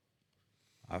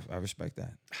 I respect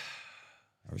that.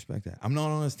 I respect that. I'm not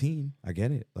on his team. I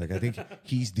get it. Like, I think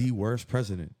he's the worst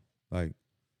president. Like,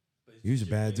 he was a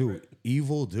bad dude.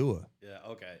 Evil doer. Yeah,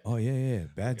 okay. Oh, yeah.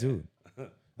 Bad dude.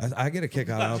 I get a kick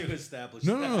out How'd of you establish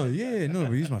No. Yeah, no,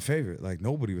 but he's my favorite. Like,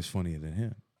 nobody was funnier than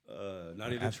him.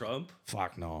 Not even Trump?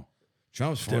 Fuck no.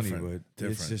 Trump's funny, Different, but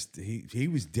it's just he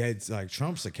was dead. Like,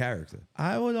 Trump's a character.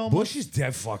 I would almost... Bush is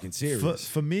dead fucking serious.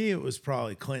 For me, it was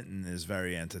probably Clinton is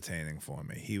very entertaining for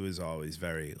me. He was always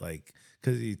very, like...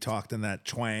 Because he talked in that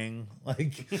twang,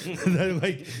 like he Bush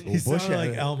sounded had like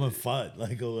a- Elmer Fudd,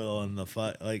 like a little in the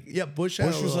Fudd, like Bush had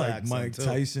Bush a was little like accent Mike too.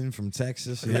 Tyson from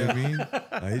Texas. You know what I mean?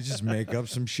 Like, he'd just make up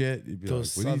some shit. He'd be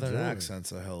Those like, what are you southern doing?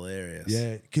 accents are hilarious.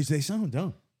 Yeah, because they sound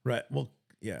dumb. right. Well,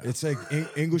 yeah, It's like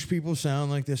English people sound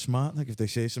like they're smart. Like, if they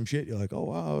say some shit, you're like, oh,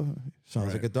 wow, sounds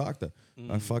Right. like a doctor.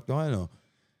 Like, fuck do I know?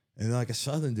 And like a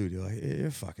Southern dude, you're like,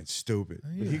 you're fucking stupid.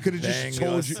 But he could have bang just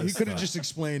told you. your He could have sister. just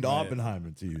explained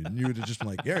Oppenheimer to you, and you would have just been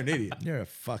like, you're an idiot. you're a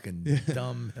fucking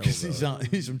dumb Because hillbilly.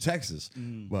 he's from Texas.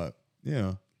 But, you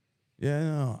know, yeah,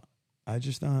 no, I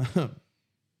just, I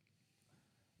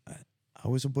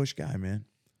was a Bush guy, man.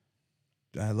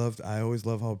 I always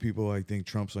love how people like think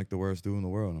Trump's like the worst dude in the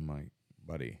world. I'm like,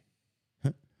 buddy,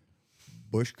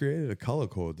 Bush created a color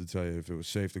code to tell you if it was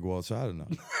safe to go outside or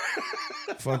not.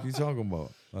 Fuck you talking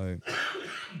about? Like,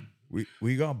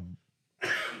 we got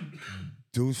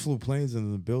dudes flew planes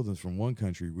into the buildings from one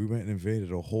country. We went and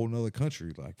invaded a whole nother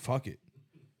country. Like, fuck it.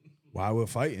 While we're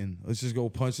fighting, let's just go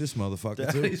punch this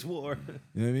motherfucker Daddy's too. war.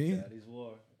 You know what I mean? Daddy's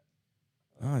war.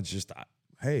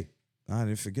 Hey, I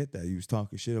didn't forget that. You was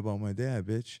talking shit about my dad,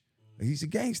 bitch. Like, he's a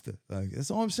gangster. Like,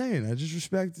 that's all I'm saying. I just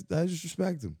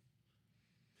respect him.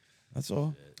 That's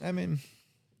all. I mean,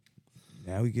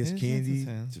 Now he gets It is candy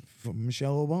entertaining. from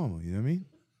Michelle Obama. You know what I mean?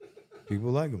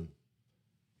 People like him.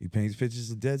 He paints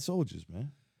pictures of dead soldiers,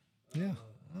 man. yeah.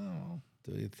 Oh,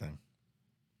 do your thing.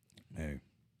 Hey,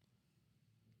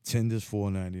 Tinder's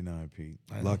 $4.99, Pete.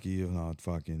 I know. Lucky you're not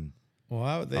fucking.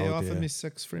 Well, they Out offered there. me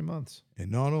 6 free months.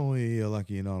 And not only you're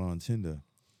lucky you're not on Tinder.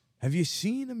 Have you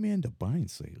seen Amanda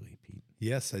Bynes lately, Pete?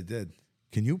 Yes, I did.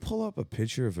 Can you pull up a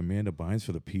picture of Amanda Bynes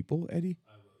for the people, Eddie?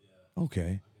 I will, yeah.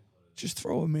 Okay. Just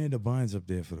throw Amanda Bynes up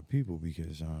there for the people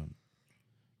because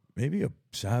maybe a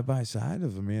side-by-side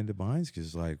of Amanda Bynes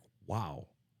because, like, wow.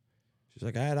 She's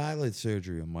like, I had eyelid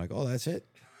surgery. I'm like, oh, that's it?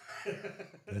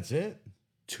 That's it?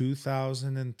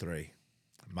 2003,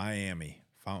 Miami,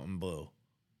 Fontainebleau.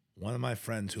 One of my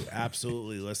friends who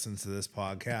absolutely listens to this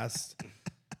podcast.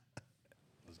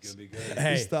 It's gonna be good. He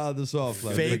Hey, started this off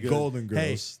like fake- the Golden hey,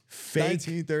 Girls. fake-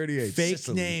 1938. fake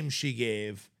Sicily. name she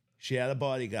gave. She had a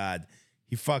bodyguard.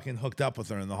 He fucking hooked up with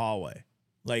her in the hallway,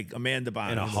 like Amanda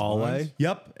Bynes. In a hallway?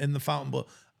 Yep, in the Fontainebleau.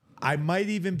 I might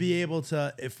even be able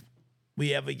to, if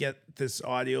we ever get this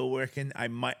audio working, I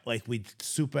might, like, we'd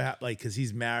super, like, because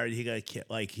he's married, he got a kid,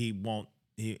 like, he won't,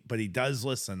 but he does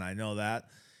listen. I know that.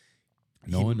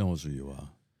 No one knows who you are.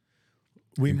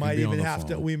 We You can might be on even the have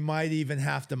to. phone. We might even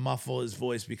have to muffle his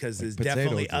voice because there's Potato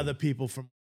definitely did. other people from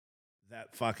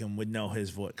that fucking would know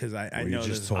his voice. Because I Well, you know just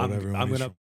there's- told I'm everyone he's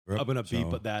gonna from I'm gonna Europe,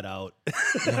 beep so- that out.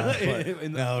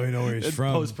 but now we know where he's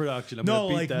from. Post production. I'm no, gonna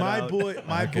beep like that my out. boy,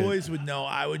 my Okay. boys would know.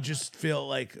 I would just feel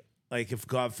like if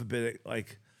God forbid it,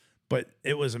 like, but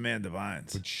it was Amanda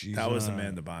Bynes. But she's, That was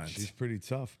Amanda Bynes. She's pretty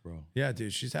tough, bro. Yeah,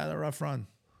 dude, she's had a rough run.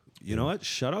 You know what?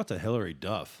 Shout out to Hillary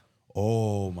Duff.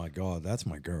 Oh my God, that's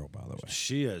my girl, by the way.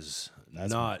 She is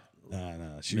not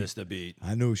Nah, she. missed a beat.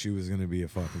 I knew she was gonna be a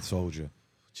fucking soldier.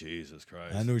 Jesus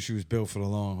Christ. I knew she was built for the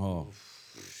long haul.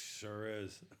 Sure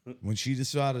is. When she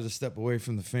decided to step away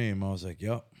from the fame, I was like,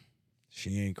 yup,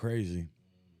 she ain't crazy.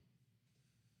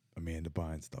 Amanda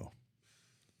Bynes, though.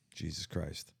 Jesus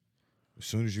Christ. As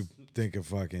soon as you think of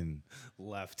fucking,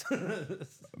 Left.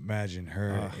 imagine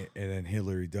her and then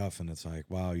Hillary Duff, and it's like,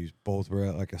 wow, you both were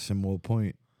at like a similar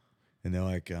point. And they're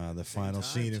like the final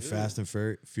scene in Fast and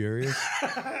Furious.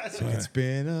 So it's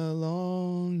been a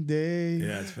long day.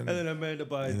 Yeah, it's been. And then Amanda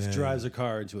Bynes drives a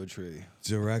car into a tree.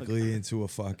 Directly into a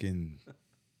fucking.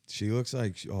 She looks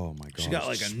like, oh my God. she got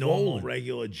like a she's normal, swollen.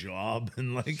 regular job,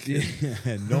 and like, Yeah,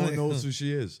 no one knows who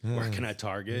she is. Working at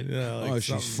Target. yeah, like Oh, she's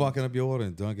something- fucking up your order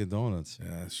in Dunkin' Donuts.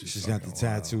 Yeah, She's got the fucking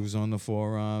wild. tattoos on the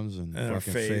forearms and And her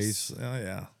fucking face. face. Oh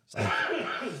yeah.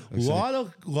 Looks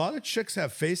like lot of chicks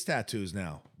have face tattoos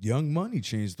now. Young Money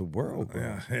changed the world,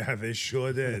 bro. Yeah, they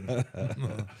sure did.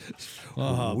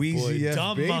 Wheezy ass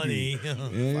dumb baby. money. You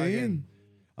know what I mean?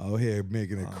 Out here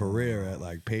making a career at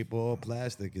like paper or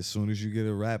plastic as soon as you get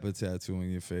a rapper tattoo on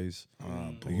your face.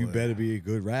 Like, you better be a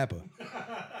good rapper.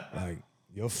 Like,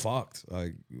 you're fucked.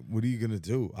 Like, what are you gonna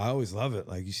do? I always love it.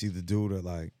 Like, you see the dude at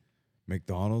like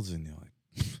McDonald's and you're like,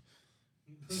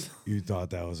 you thought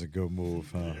that was a good move,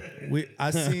 huh?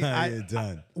 You're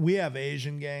done. We have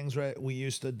Asian gangs, right? We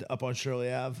used to up on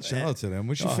Shirley Ave. Shout out to them.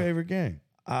 What's your favorite gang?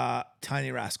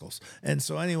 Tiny Rascals. And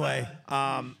so anyway,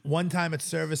 one time at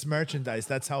Service Merchandise,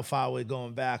 that's how far we're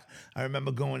going back. I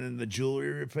remember going in the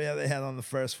jewelry repair they had on the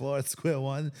first floor at Square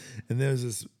One, and there was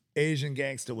this Asian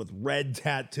gangster with red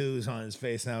tattoos on his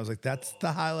face, and I was like, that's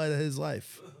the highlight of his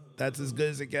life. That's as good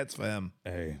as it gets for him.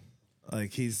 Hey,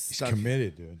 Like he's stuck.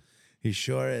 committed, dude. He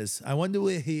sure is. I wonder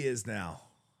where he is now.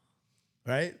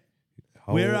 Right?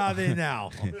 Where are they now?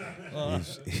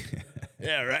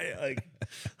 Yeah, right.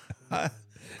 Like,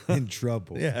 In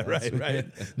trouble. yeah, right.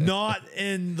 Not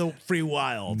in the free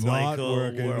wild. Not like,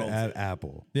 working world. at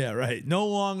Apple. Yeah, right. No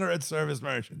longer at Service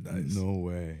Merchandise. No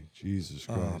way. Jesus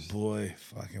Oh Christ. boy,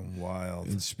 fucking wild.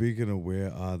 And speaking of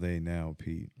where are they now,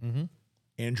 Pete?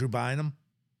 Andrew Bynum.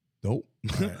 Nope.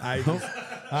 I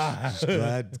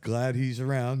Just glad he's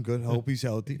around. Good. Hope he's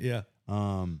healthy. yeah.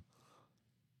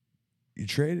 You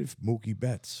traded Mookie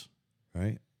Betts,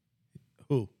 right?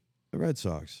 Who? The Red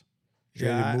Sox.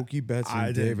 Traded Yeah, Mookie Betts I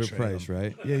and didn't David trade Price, him.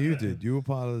 right? Yeah, you did. You were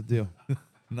part of the deal.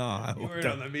 No, I You were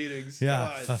on the meetings.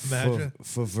 Yeah, God. imagine.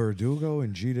 for Verdugo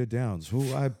and Jeter Downs,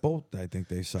 who I think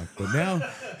they suck. But now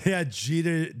Yeah,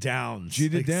 Jeter Downs.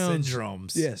 Jeter like Downs,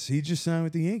 syndromes. yes, he just signed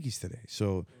with the Yankees today.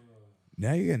 So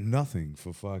now you get nothing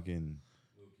for fucking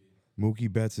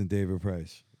Mookie Betts and David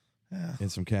Price, and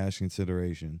some cash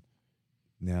consideration.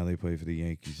 Now they play for the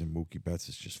Yankees, and Mookie Betts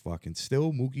is just fucking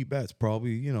still Mookie Betts.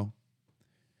 Probably,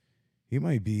 he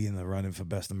might be in the running for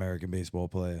best American baseball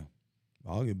player,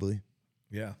 arguably.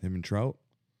 Yeah. Him and Trout.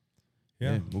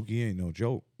 Yeah. Mookie ain't no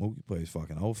joke. Mookie plays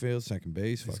fucking outfield, second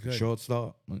base, fucking good.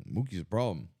 shortstop. Mookie's a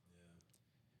problem.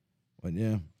 But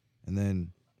yeah, and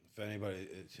then If anybody,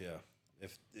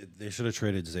 if they should have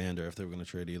traded Xander if they were going to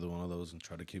trade either one of those and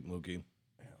try to keep Mookie.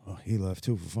 he left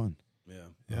too for fun.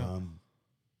 Yeah.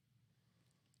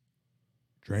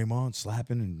 Draymond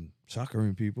slapping and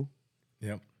suckering people.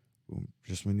 Yep.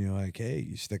 Just when you're like, hey,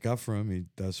 you stick up for him, he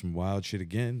does some wild shit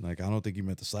again. Like, I don't think he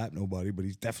meant to slap nobody, but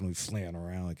he's definitely flaying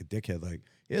around like a dickhead. Like,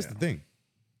 here's the thing.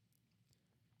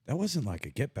 That wasn't like a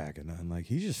get back or nothing. Like,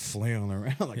 he's just flailing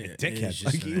around like a Yeah, dickhead. he's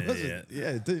Like, just he an wasn't. idiot. Yeah,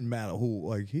 it didn't matter who.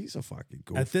 Like, he's a fucking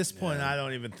goof. At this point, I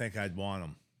don't even think I'd want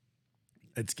him.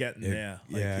 It's getting there.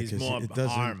 Like, yeah, he's 'cause more it doesn't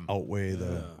harm. outweigh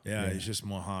the. Yeah, he's just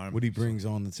more harm. What he brings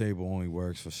on the table only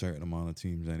works for a certain amount of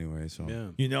teams anyway. So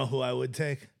Yeah. You know who I would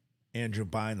take? Andrew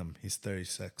Bynum. He's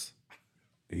 36.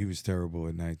 he was terrible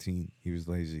at 19. He was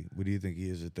lazy. What do you think he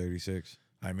is at 36?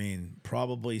 I mean,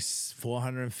 probably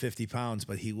 450 pounds,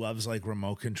 but he loves like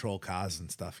remote control cars and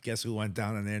stuff. Guess who went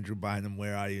down on Andrew Bynum?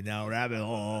 Where are you now? Rabbit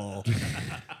hole.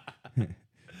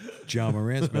 John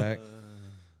Morant's back.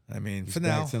 I mean, He's for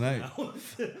back now, tonight.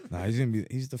 Nah, he's gonna be.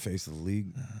 He's the face of the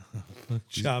league.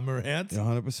 John Morant.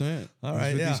 100%. All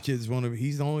right, What yeah. These kids want to.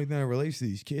 He's the only thing that relates to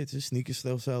these kids. His sneakers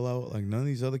still sell out. Like none of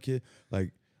these other kids.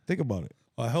 Like think about it.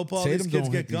 Well, I hope all Tatum these kids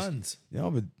don't get hit these- guns. Yeah,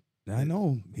 but I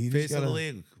know he just Face of gotta, the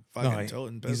league. No, Fucking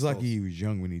toting he's pistols. lucky he was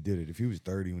young when he did it. If he was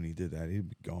 30 when he did that, he'd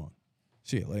be gone.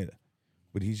 See you later.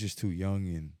 But he's just too young,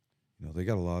 and they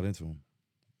got a lot into him.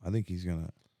 I think he's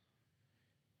gonna.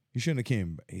 He shouldn't have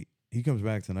came. He comes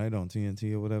back tonight on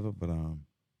TNT or whatever, but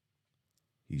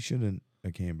he shouldn't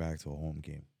have came back to a home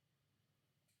game.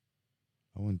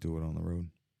 I wouldn't do it on the road.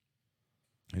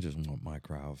 I just want my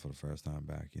crowd for the first time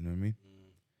back. You know what I mean?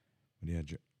 But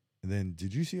yeah. And then,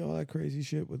 did you see all that crazy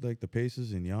shit with like the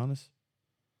Pacers and Giannis?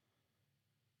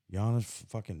 Giannis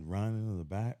fucking running in the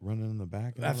back,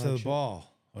 and all After that the shit.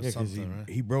 ball or Yeah, because something, right?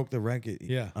 he broke the record.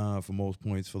 Yeah. For most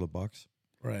points for the Bucks.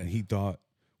 Right. And he thought,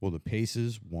 well, the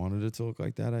Pacers wanted it to look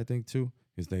like that. I think too,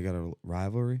 because they got a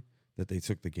rivalry that they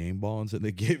took the game ball and said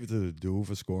they gave it to the dude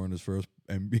for scoring his first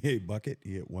NBA bucket.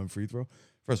 He hit one free throw.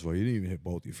 First of all, you didn't even hit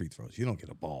both your free throws. You don't get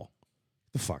a ball.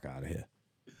 Get the fuck out of here.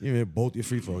 You even hit both your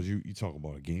free throws. You talk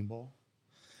about a game ball?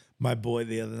 My boy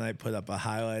the other night put up a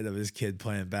highlight of his kid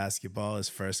playing basketball, his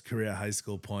first career high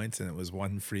school points, and it was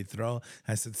one free throw.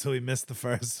 I said, so he missed the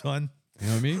first one? You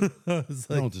know what I mean? I was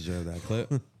You like, don't deserve that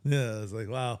clip. yeah, I was like,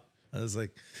 wow. I was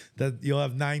like, that you'll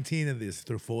have 19 of these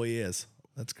through 4 years.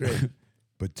 That's great.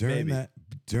 But during Maybe.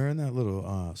 that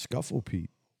little scuffle,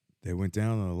 Pete, they went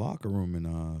down in the locker room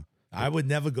and I would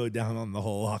never go down on the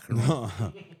whole locker room.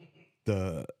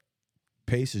 the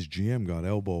Pacers GM got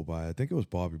elbowed by, I think it was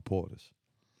Bobby Portis.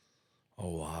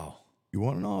 Oh, wow. You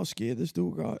want to know how scared this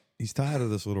dude got? He's tired of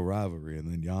this little rivalry and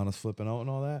then Giannis flipping out and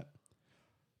all that.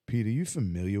 Pete, are you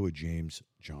familiar with James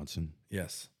Johnson?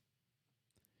 Yes.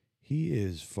 He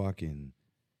is fucking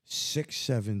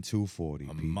 6'7", 240. A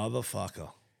Pete.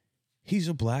 motherfucker. He's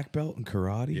a black belt in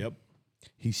karate. Yep.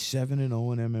 He's 7-0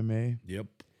 in MMA. Yep.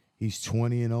 He's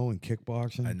 20-0 in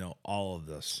kickboxing. I know all of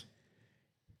this.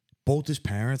 Both his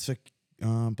parents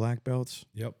are black belts.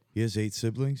 Yep. He has 8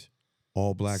 siblings,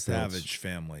 all black Savage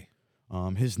family.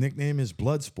 belts. His nickname is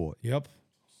Bloodsport. Yep.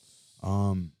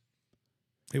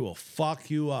 He will fuck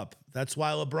you up. That's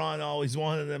why LeBron always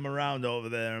wanted him around over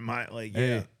there.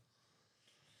 Hey,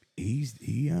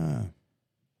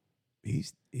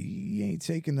 he ain't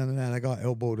taking none of that. I got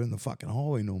elbowed in the fucking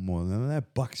hallway no more. None of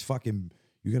that Bucks fucking.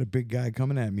 You got a big guy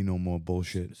coming at me no more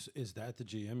bullshit. Is that the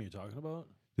GM you're talking about?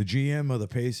 The GM of the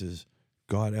Pacers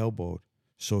got elbowed,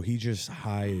 so he just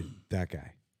hired that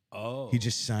guy. Oh. He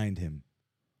just signed him.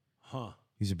 Huh.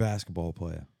 He's a basketball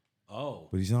player, Oh.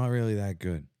 but he's not really that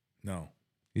good. No.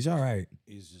 He's all right.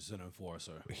 He's just an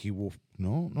enforcer. He will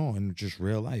no, in just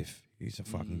real life. He's a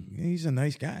fucking. He's a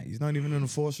nice guy. He's not even an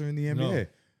enforcer in the NBA. No.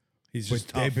 He's But just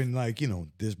tough. they've been like,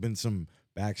 there's been some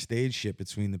backstage shit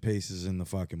between the Pacers and the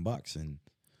fucking Bucks, and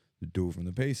the dude from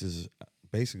the Pacers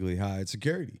basically hired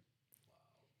security.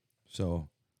 So,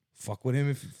 fuck with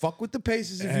him. Fuck with the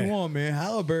Pacers if you want, man.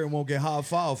 Halliburton won't get hard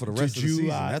foul for the rest of the season.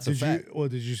 That's a fact.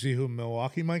 Did you see who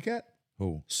Milwaukee might get?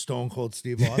 Who? Stone Cold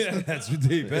Steve Austin. That's what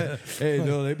they bet. Hey,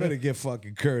 no, they better get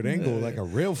fucking Kurt Angle like a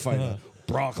real fighter.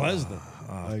 Brock Lesnar.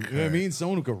 Like, you know what I mean?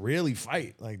 Someone who could really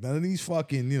fight. Like, none of these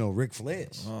fucking, Ric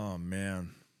Flairs. Oh, man.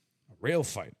 A real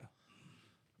fighter.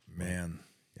 Man.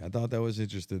 Yeah, I thought that was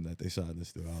interesting that they signed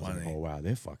this dude. I was like, Funny. oh, wow,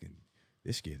 they're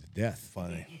scared to death.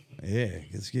 Funny. Yeah,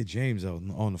 let's get James out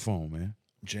on the phone, man.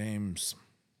 James.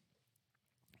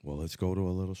 Well, let's go to a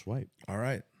little swipe. All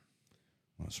right.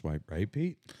 Want to swipe right,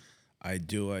 Pete? I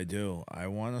do. I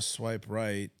want to swipe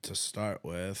right to start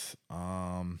with.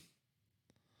 I'm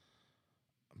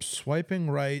swiping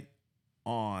right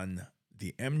on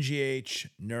the MGH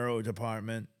neuro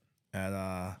department at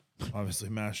obviously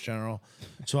Mass General.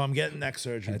 So I'm getting neck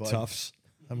surgery. At bud. Tufts.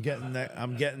 I'm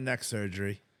getting neck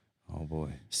surgery. Oh,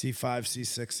 boy. C5,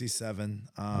 C6, C7.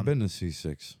 I've been to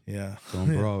C6. Yeah. It's on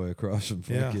Broadway across from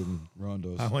Yeah. fucking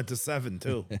Rondo's. I went to 7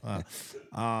 too.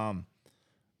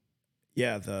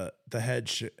 Yeah, the head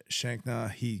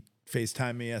Shankna, he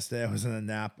FaceTimed me yesterday. I was in a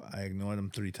nap. I ignored him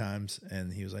 3 times,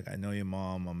 and he was like, "I know your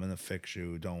mom. I'm gonna fix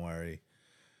you. Don't worry."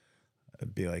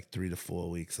 It'd be like 3 to 4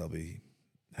 weeks. I'll be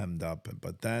hemmed up.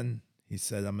 But then he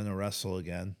said, "I'm gonna wrestle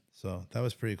again." So that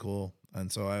was pretty cool.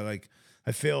 And so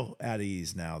I feel at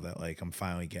ease now that like I'm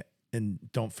finally and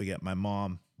don't forget, my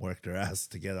mom worked her ass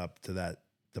to get up to that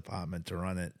department to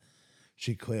run it.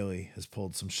 She clearly has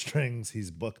pulled some strings. He's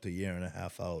booked 1.5 years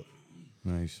out.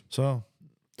 Nice. So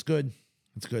it's good.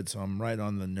 It's good. So I'm right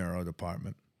on the neuro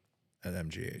department at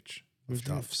MGH with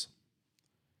Tufts.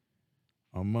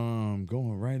 I'm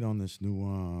going right on this new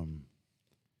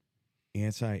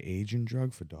anti-aging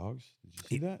drug for dogs. Did you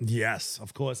see that? Yes,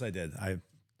 of course I did.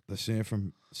 The San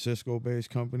Francisco-based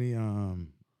company,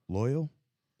 Loyal,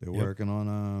 they're working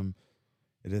on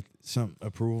some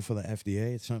approval for the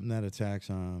FDA. It's something that attacks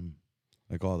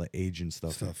like all the aging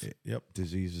stuff. Yep.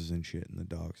 Diseases and shit in the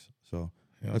dogs. So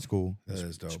that's cool. That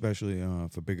is dope. Especially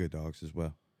for bigger dogs as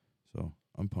well. So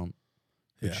I'm pumped.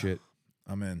 Good shit.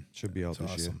 I'm in. Should be out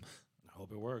this year. I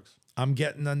hope it works. I'm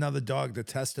getting another dog to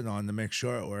test it on to make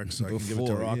sure it works so I can give it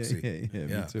to Roxy. Yeah,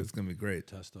 me too. It's gonna be great.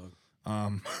 Test dog.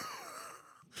 I'm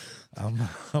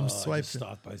I swiping. just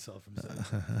stopped myself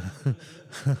from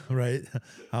saying Right.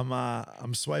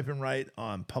 I'm swiping right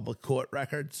on public court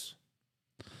records.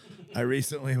 I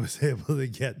recently was able to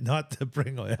get, not to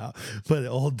bring it out, but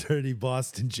old dirty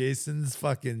Boston Jason's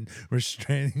fucking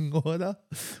restraining order.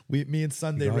 Me and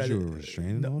Sunday He got read you it. a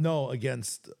restraining order? No,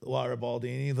 against Laura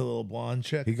Baldini, the little blonde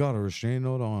chick. He got a restraining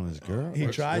order on his girl. He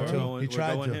tried to. We're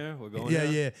going here. We're going Yeah,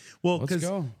 here. yeah. Well, Let's because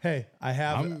go. hey, I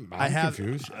have, I'm I have,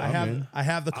 confused. I I'm have, in. I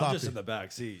have the I'm copy. just in the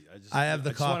back seat. I have the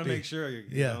I just want copy. to make sure. You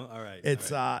Yeah. know? All right.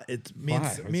 It's all right. it's me Why? and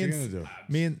What's me he and gonna do?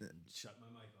 me and Shut my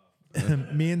mic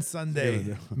off. me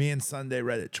and Sunday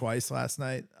read it twice last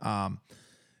night.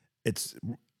 It's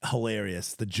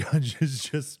hilarious. The judge is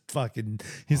just fucking.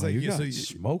 He's like, you "Yeah, got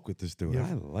smoke with this dude.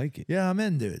 I like it. yeah, I'm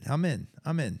in, dude. I'm in.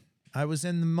 I was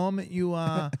in the moment you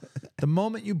the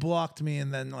moment you blocked me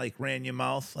and then like ran your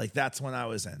mouth, like that's when I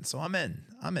was in. So I'm in.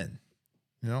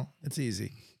 You know, it's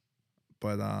easy.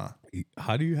 But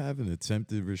How do you have an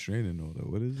attempted restraining order?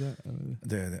 What is that?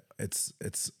 dude,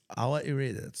 it's. I'll let you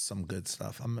read it. It's some good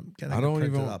stuff. I'm getting I don't it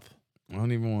printed even- up. I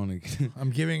don't even want to. I'm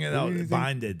giving it What out do you think?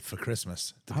 binded for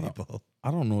Christmas to I don't- people. I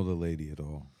don't know the lady at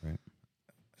all, right?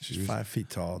 She's 5 feet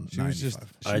tall. She was just.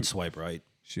 95. I'd swipe right.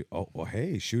 Well,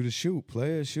 hey, shoot a shoot,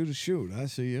 player, shoot a shoot. I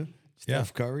see you,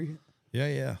 Steph Curry.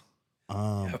 Yeah.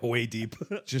 Way deep.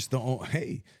 Just the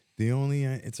only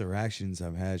interactions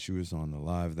I've had, she was on the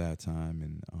live that time,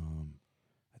 and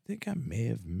I think I may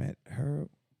have met her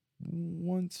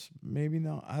once, maybe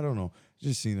not. I don't know.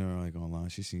 Just seen her like online.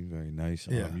 She seems very nice.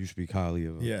 Yeah. You speak highly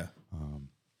of her. Yeah.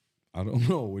 I don't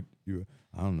know what you.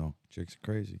 I don't know. Chicks are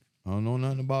crazy. I don't know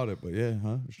nothing about it, but yeah,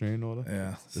 restraining order.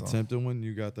 Yeah. The tempted one.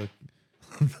 You got the.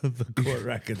 The court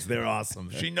records, they're awesome.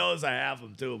 She knows I have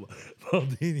them too.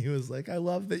 Baldini was like, I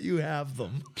love that you have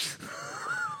them.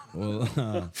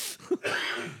 Well,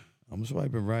 I'm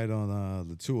swiping right on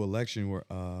the two election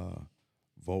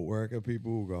vote worker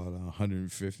people who got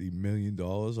 $150 million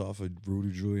off of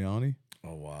Rudy Giuliani.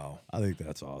 Oh, wow. I think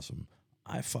that's awesome.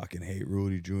 I fucking hate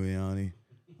Rudy Giuliani.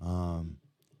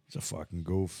 It's a fucking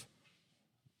goof.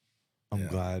 I'm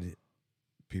glad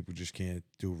people just can't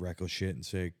do reckless shit and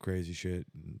say crazy shit,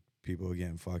 and people are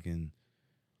getting fucking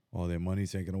all their money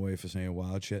taken away for saying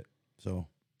wild shit. So,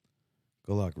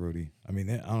 good luck, Rudy. I mean,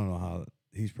 I don't know how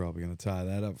he's probably gonna tie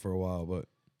that up for a while, but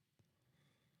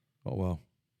oh well,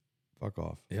 fuck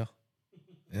off. Yeah.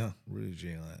 Rudy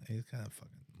Giuliani. He's kind of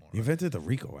fucking moron. He invented the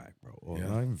RICO Act, bro. Well, Yeah.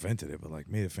 not invented it, but like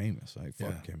made it famous. Like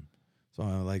fuck him. So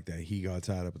I like that he got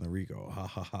tied up in the RICO. Ha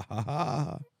ha ha ha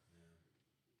ha.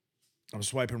 I'm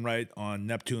swiping right on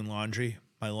Neptune Laundry.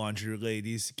 My laundry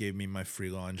ladies gave me my free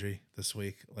laundry this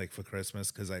week, like for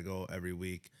Christmas, because I go every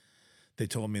week. They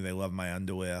told me they love my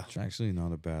underwear. It's actually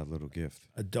not a bad little gift.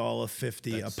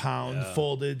 $1.50 a pound,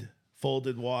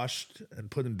 folded, washed,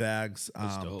 and put in bags.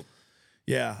 That's dope.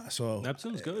 Yeah, so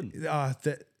Neptune's good.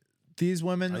 these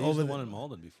women I used over the one in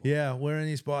Malden before. yeah, we're in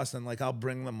East Boston. Like I'll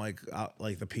bring them like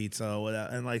the pizza or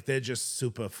whatever, and like they're just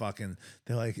super fucking.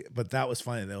 They're like, but that was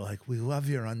funny. They were like, "We love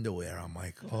your underwear." I'm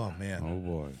like, "Oh man." Oh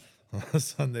boy.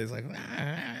 Sunday's like,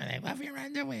 "I love your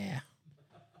underwear."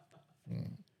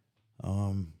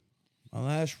 My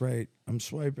last right, I'm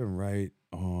swiping right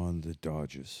on the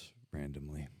Dodgers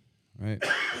randomly, right?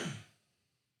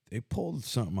 They pulled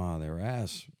something out of their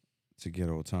ass to get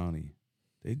Ohtani.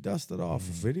 They dusted off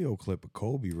a video clip of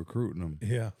Kobe recruiting him.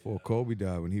 Yeah. Before Kobe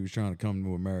died when he was trying to come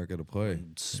to America to play.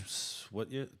 What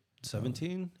year?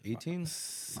 17? 18?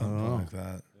 Something like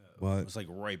that. It But was like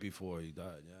right before he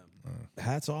died. Yeah.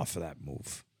 hats off for that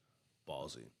move.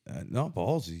 Ballsy. Not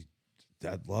ballsy.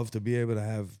 I'd love to be able to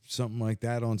have something like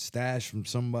that on stash from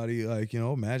somebody like,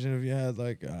 imagine if you had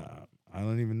like, I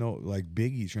don't even know, like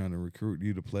Biggie trying to recruit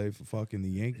you to play for fucking the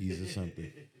Yankees or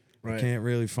something. I can't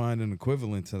really find an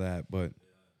equivalent to that, but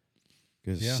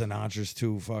because Sinatra's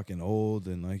too fucking old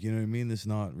and like, you know what I mean? There's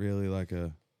not really like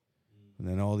a, and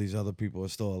then all these other people are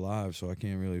still alive, so I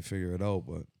can't really figure it out.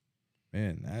 But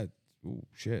man, that, ooh,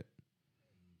 shit.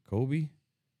 Kobe,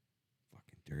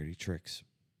 fucking dirty tricks.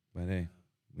 But hey,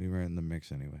 we were in the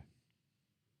mix anyway.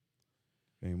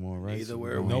 Any more rights? Either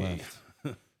where Going we left.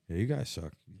 Yeah, you guys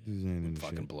suck. You dudes ain't in the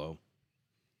fucking shit. blow.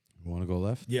 You want to go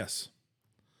left? Yes.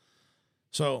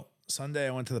 So Sunday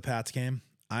I went to the Pats game.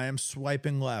 I am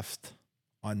swiping left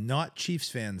on not Chiefs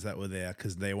fans that were there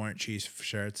because they weren't Chiefs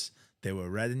shirts. They were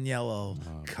red and yellow.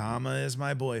 Karma is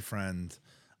my boyfriend.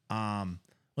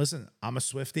 Listen, I'm a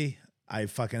Swiftie. I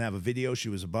fucking have a video. She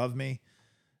was above me.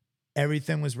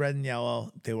 Everything was red and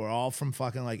yellow. They were all from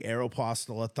fucking like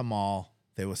Aeropostale at the mall.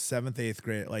 They were 7th, 8th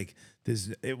grade. Like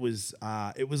it was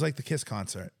like the Kiss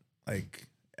concert. Like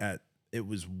it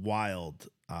was wild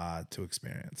to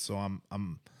experience. So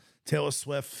I'm Taylor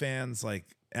Swift fans, like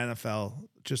NFL,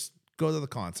 just go to the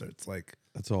concerts. Like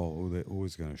That's all. Who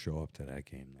was going to show up to that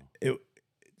game, though?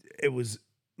 it was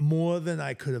more than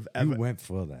I could have ever. You went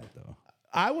for that, though.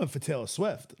 I went for Taylor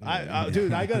Swift.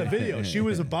 Dude, I got a video. She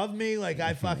was above me. Like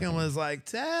I fucking was like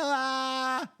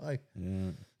Taylor. Like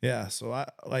yeah. So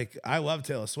I love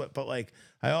Taylor Swift, but like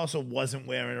I also wasn't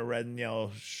wearing a red and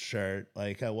yellow shirt.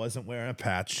 Like I wasn't wearing a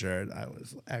Pats shirt. I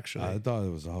was actually. I thought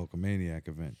it was a Hulkamaniac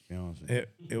event. To be honest with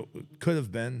you. It could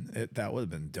have been. That would have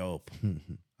been dope.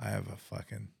 I have a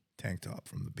fucking tank top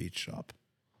from the beach shop.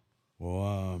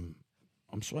 Well,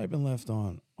 I'm swiping left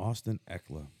on Austin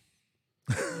Eckler.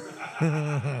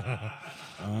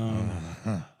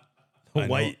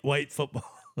 White football.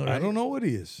 I don't know what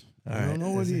he is. I don't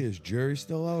know what he is. Jury's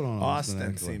still out on Austin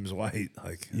Eckler. seems white.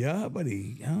 Like Yeah, but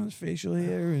he has facial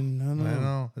hair and I don't know. I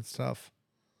know it's tough.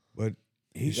 But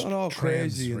he He's got all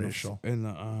crazy transracial.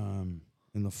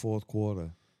 in the fourth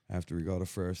quarter after he got a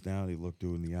first down. He looked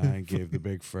dude in the eye and gave the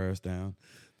big first down.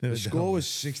 The score was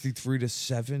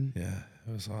 63-7. Yeah,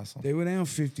 it was awesome. They were down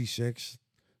 56.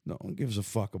 No one gives a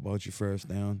fuck about your first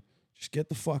down. Just get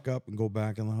the fuck up and go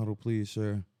back in the huddle, please,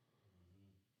 sir.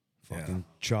 Fucking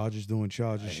Chargers doing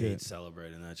Chargers I shit. hate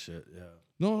celebrating that shit. Yeah.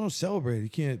 No, celebrate. You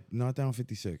can't knock down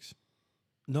 56.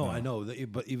 No, I know.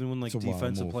 But even when like It's a wild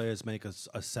defensive move. players make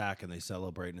a sack and they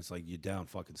celebrate, and it's like you're down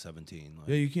fucking 17. Like,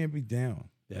 Yeah, you can't be down.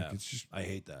 yeah, Like, it's just I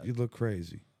hate that. you look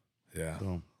crazy. Yeah,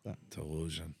 So,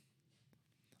 delusion.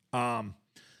 I'm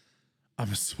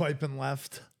swiping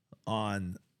left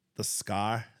on the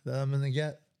scar that I'm gonna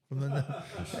get from the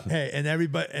hey, and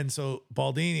everybody, and so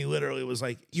Baldini literally was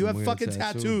like, "You Some have weird fucking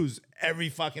tattoo. tattoos every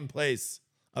fucking place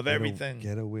of everything."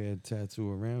 Get a weird tattoo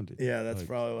around it. Yeah, that's Like,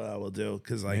 probably what I will do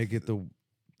because like make it the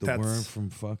that's- worm from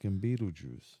fucking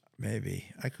Beetlejuice. maybe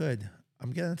I could.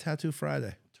 I'm getting a tattoo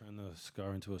Friday. Turn the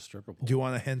scar into a stripper pole. Do you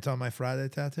want a hint on my Friday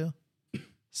tattoo?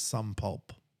 Some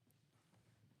pulp.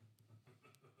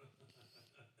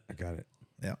 I got it.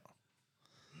 Yeah.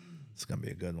 It's going to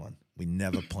be a good one. We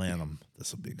never plan them.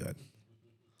 This will be good.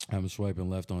 I'm swiping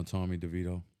left on Tommy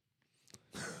DeVito.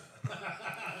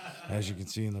 As you can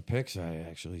see in the pics, I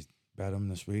actually bet him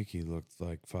this week. He looked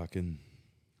like fucking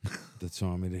the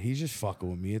Tommy. He's just fucking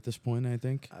with me at this point, I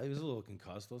think. He was a little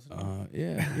concussed, wasn't he?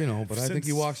 Yeah, you know, but I think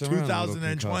he Since walks around a little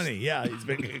 2020. concussed. Yeah, he's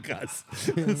been concussed.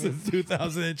 Since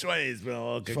 2020, he's been a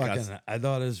little concussed.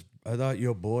 Fucking, I thought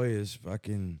your boy is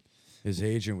fucking. His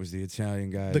agent was the Italian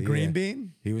guy. The of green year.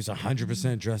 bean? He was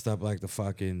 100% dressed up like the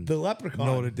fucking The leprechaun.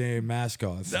 Notre Dame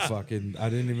mascot. Fucking, I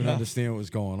didn't even understand what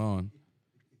was going on.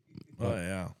 Oh,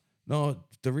 yeah. No,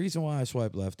 the reason why I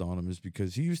swiped left on him is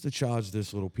because he used to charge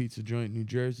this little pizza joint in New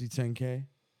Jersey $10K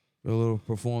for a little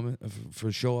performance for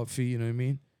a show up fee. You know what I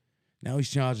mean? Now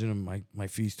he's charging him my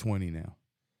fee's $20 now.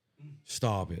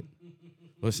 Stop it.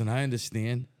 Listen, I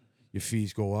understand your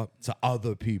fees go up to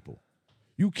other people.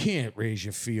 You can't raise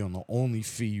your fee on the only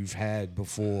fee you've had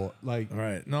before. Like,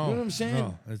 Right. No. You know what I'm saying?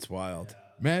 No, it's wild.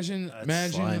 imagine,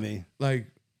 slimy. like,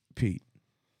 Pete,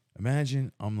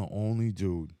 imagine I'm the only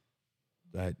dude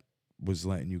that was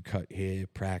letting you cut hair,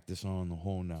 practice on the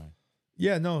whole nine.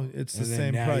 Yeah, no, it's the And then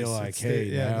same now price. you're like, It's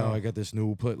hey, now no. I got this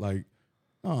new put. Like,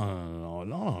 no,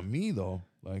 not on me though.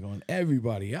 Like on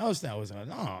everybody else that was like,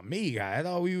 no, me. I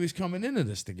thought we was coming into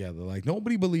this together. Like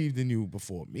nobody believed in you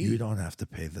before me. You don't have to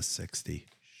pay the 60.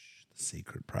 The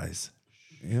secret price.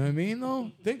 You know what I mean?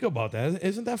 Though, think about that.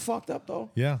 Isn't that fucked up though?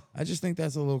 Yeah. I just think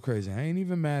that's a little crazy. I ain't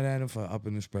even mad at him for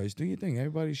upping his price. Do your thing.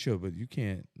 Everybody should, but you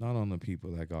can't. Not on the people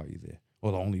that got you there,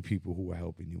 or the only people who are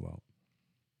helping you out.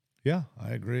 Yeah,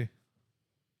 I agree.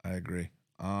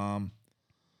 I'm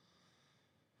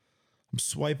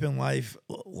swiping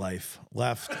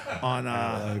left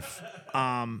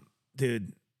on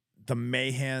dude, the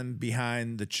mayhem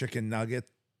behind the chicken nugget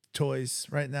toys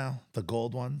right now, the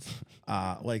gold ones.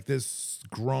 Like there's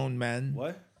grown men.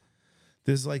 What?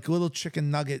 There's like little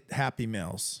chicken nugget Happy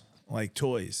Meals, like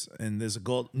toys, and there's a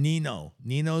gold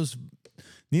Nino's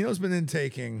been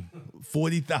intaking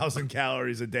 40,000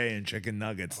 calories a day in chicken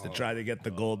nuggets to try to get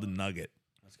the golden nugget.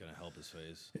 That's gonna help his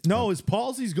face. No, his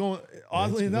palsy's going.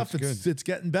 Oddly enough, that's it's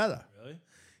getting better. Really?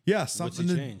 Yeah, something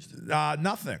What's he changed?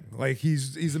 Nothing. Like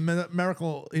he's a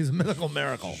miracle. He's a medical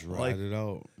miracle. Just Like, ride it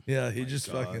out. yeah, he just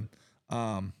fucking.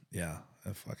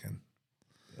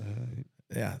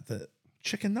 Yeah, the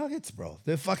chicken nuggets, bro.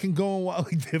 They're fucking going wild.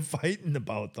 Like they're fighting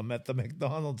about them at the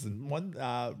McDonald's in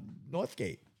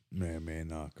Northgate. Man,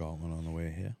 got one on the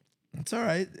way here. It's all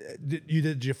right.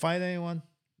 Did you fight anyone?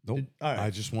 Nope. All right. I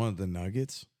just wanted the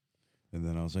nuggets, and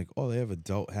then I was like, "Oh, they have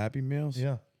adult Happy Meals."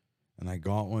 Yeah. And I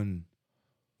got one.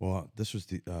 Well, this was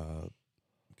in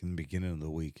the beginning of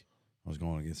the week. I was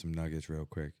going to get some nuggets real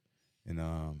quick, and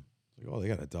like, oh, they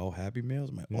got adult Happy Meals.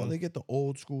 I'm like, oh, they get the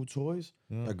old school toys.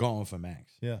 Yeah. I got one for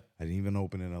Max. Yeah. I didn't even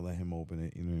open it. I let him open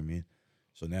it. You know what I mean?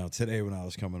 So now today when I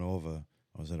was coming over,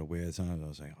 I was at a weird time. I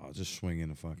was like, I'll just swing in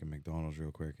the fucking McDonald's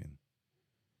real quick, and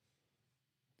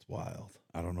It's wild.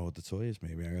 I don't know what the toy is.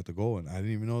 Maybe I got the gold one. I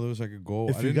didn't even know there was like a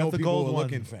gold. If I you didn't got know the people gold were one-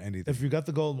 looking for anything. If you got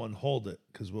the gold one, hold it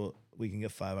because we can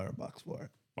get $500 for it.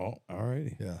 Oh,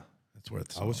 alrighty. Yeah, it's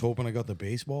worth. I was hoping I got the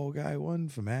baseball guy one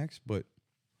for Max, but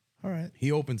all right.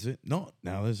 he opens it. No,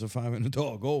 now there's a $500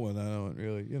 gold one. I don't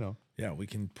really, Yeah, we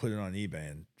can put it on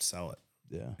eBay and sell it.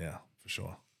 Yeah. Yeah, for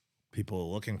sure. People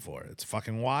are looking for it. It's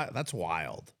fucking wild. That's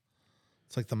wild.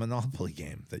 It's like the Monopoly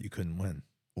game that you couldn't win.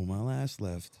 Well, my last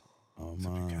left. Except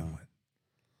you can win.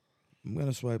 I'm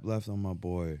gonna swipe left on my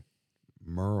boy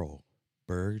Merle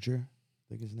Berger. I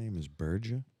think his name is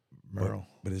Berger. Merle.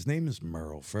 But his name is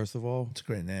Merle. First of all, It's a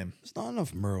great name. there's not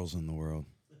enough Merles in the world.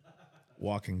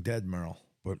 Walking Dead Merle.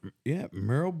 But yeah,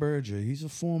 Merle Berger, he's a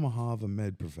former Harvard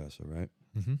med professor, right?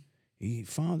 Mm-hmm. He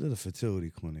founded a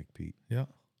fertility clinic, Pete. Yeah.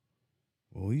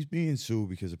 Well, he's being sued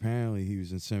because apparently he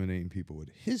was inseminating people with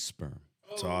his sperm.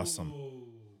 It's awesome.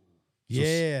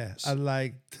 Yeah, I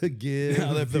like to give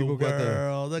Now that the people got the,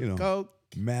 world a Coke.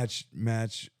 match,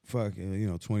 fucking,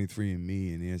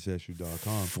 23andMe and Ancestry.com.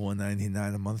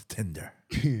 $4.99 a month Tinder.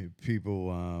 People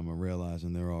are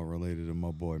realizing they're all related to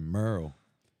my boy Merle.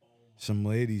 Some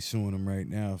lady's suing him right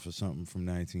now for something from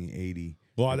 1980.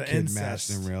 A lot of kid incest. matched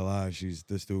and realized she's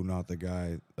this dude, not the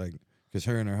guy. Like, because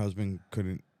her and her husband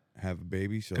couldn't have a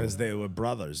baby, so Because they were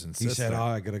brothers and he sisters. said, "Oh,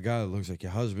 I got a guy that looks like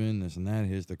your husband. This and that.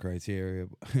 Here's the criteria."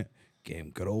 Gave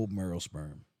him good old Merle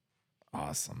sperm.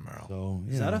 Awesome, Merle. So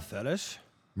Is that a fetish?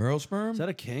 Merle sperm? Is that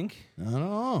a kink? I don't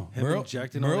know. Him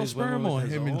injecting all Merle these women sperm with or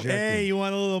his him own? injecting? Hey, you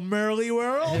want a little Merly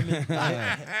world?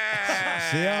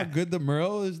 See how good the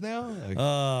Merle is now? Like,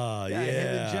 Oh, Him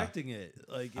yeah. injecting it.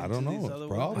 Like I don't into know. these It's other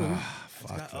probably women.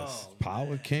 Fuck this.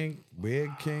 power kink, wig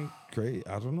kink, crazy.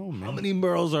 I don't know, man. How many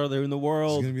Merles are there in the There's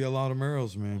world? gonna be a lot of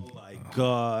Merles, man. Oh my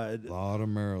God. A lot of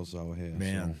Merles out here.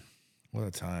 Man, what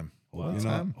a time. so What a hope,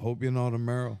 time. hope you're not a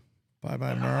Merle.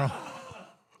 Bye-bye, Merle.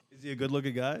 Is he a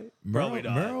good-looking guy?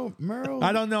 Merle, Merle.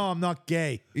 I don't know. I'm not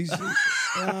gay. He's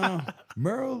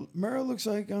Merle looks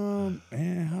like man.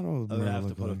 How do I'm Merle gonna have to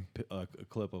look put like? a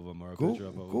clip of him or a picture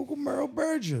of him. Google Merle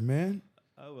Berger, man.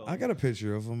 I will. I got a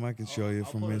picture of him. I can show you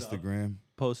from put it up. Instagram.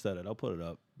 Post that. I'll put it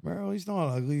up. Merle, he's not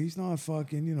ugly. He's not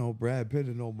fucking, Brad Pitt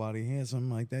or nobody handsome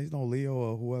like that. He's no Leo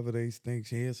or whoever they thinks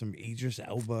he is. Some Idris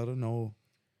Elba. I don't know.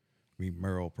 I mean,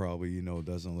 Merle probably,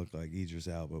 doesn't look like Idris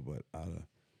Elba, but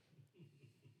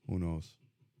who knows?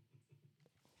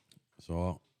 So,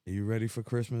 are you ready for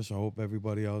Christmas? I hope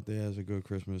everybody out there has a good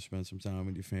Christmas. Spend some time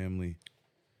with your family.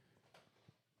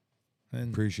 And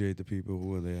Appreciate the people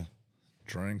who are there.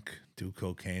 drink, do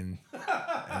cocaine in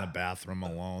a bathroom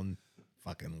alone.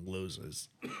 Fucking losers.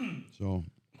 So,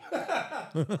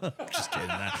 Just kidding.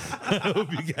 I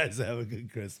hope you guys have a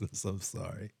good Christmas. I'm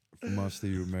sorry. from us to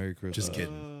you, Merry Christmas. Just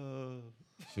kidding.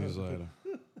 See you later.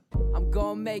 I'm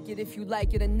gonna make it if you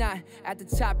like it or not. At the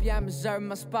top, yeah, I'm reserving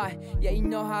my spot. Yeah, you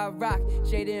know how I rock.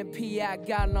 Jada and P, I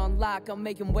got it on lock. I'm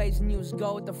making waves and you just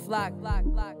go with the flock.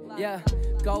 Yeah,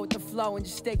 go with the flow and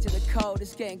just stick to the code.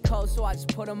 It's getting cold, so I just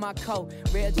put on my coat.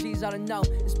 Real G's ought to know.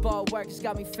 This ball work has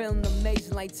got me feeling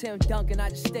amazing like Tim Duncan. I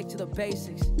just stick to the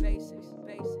basics.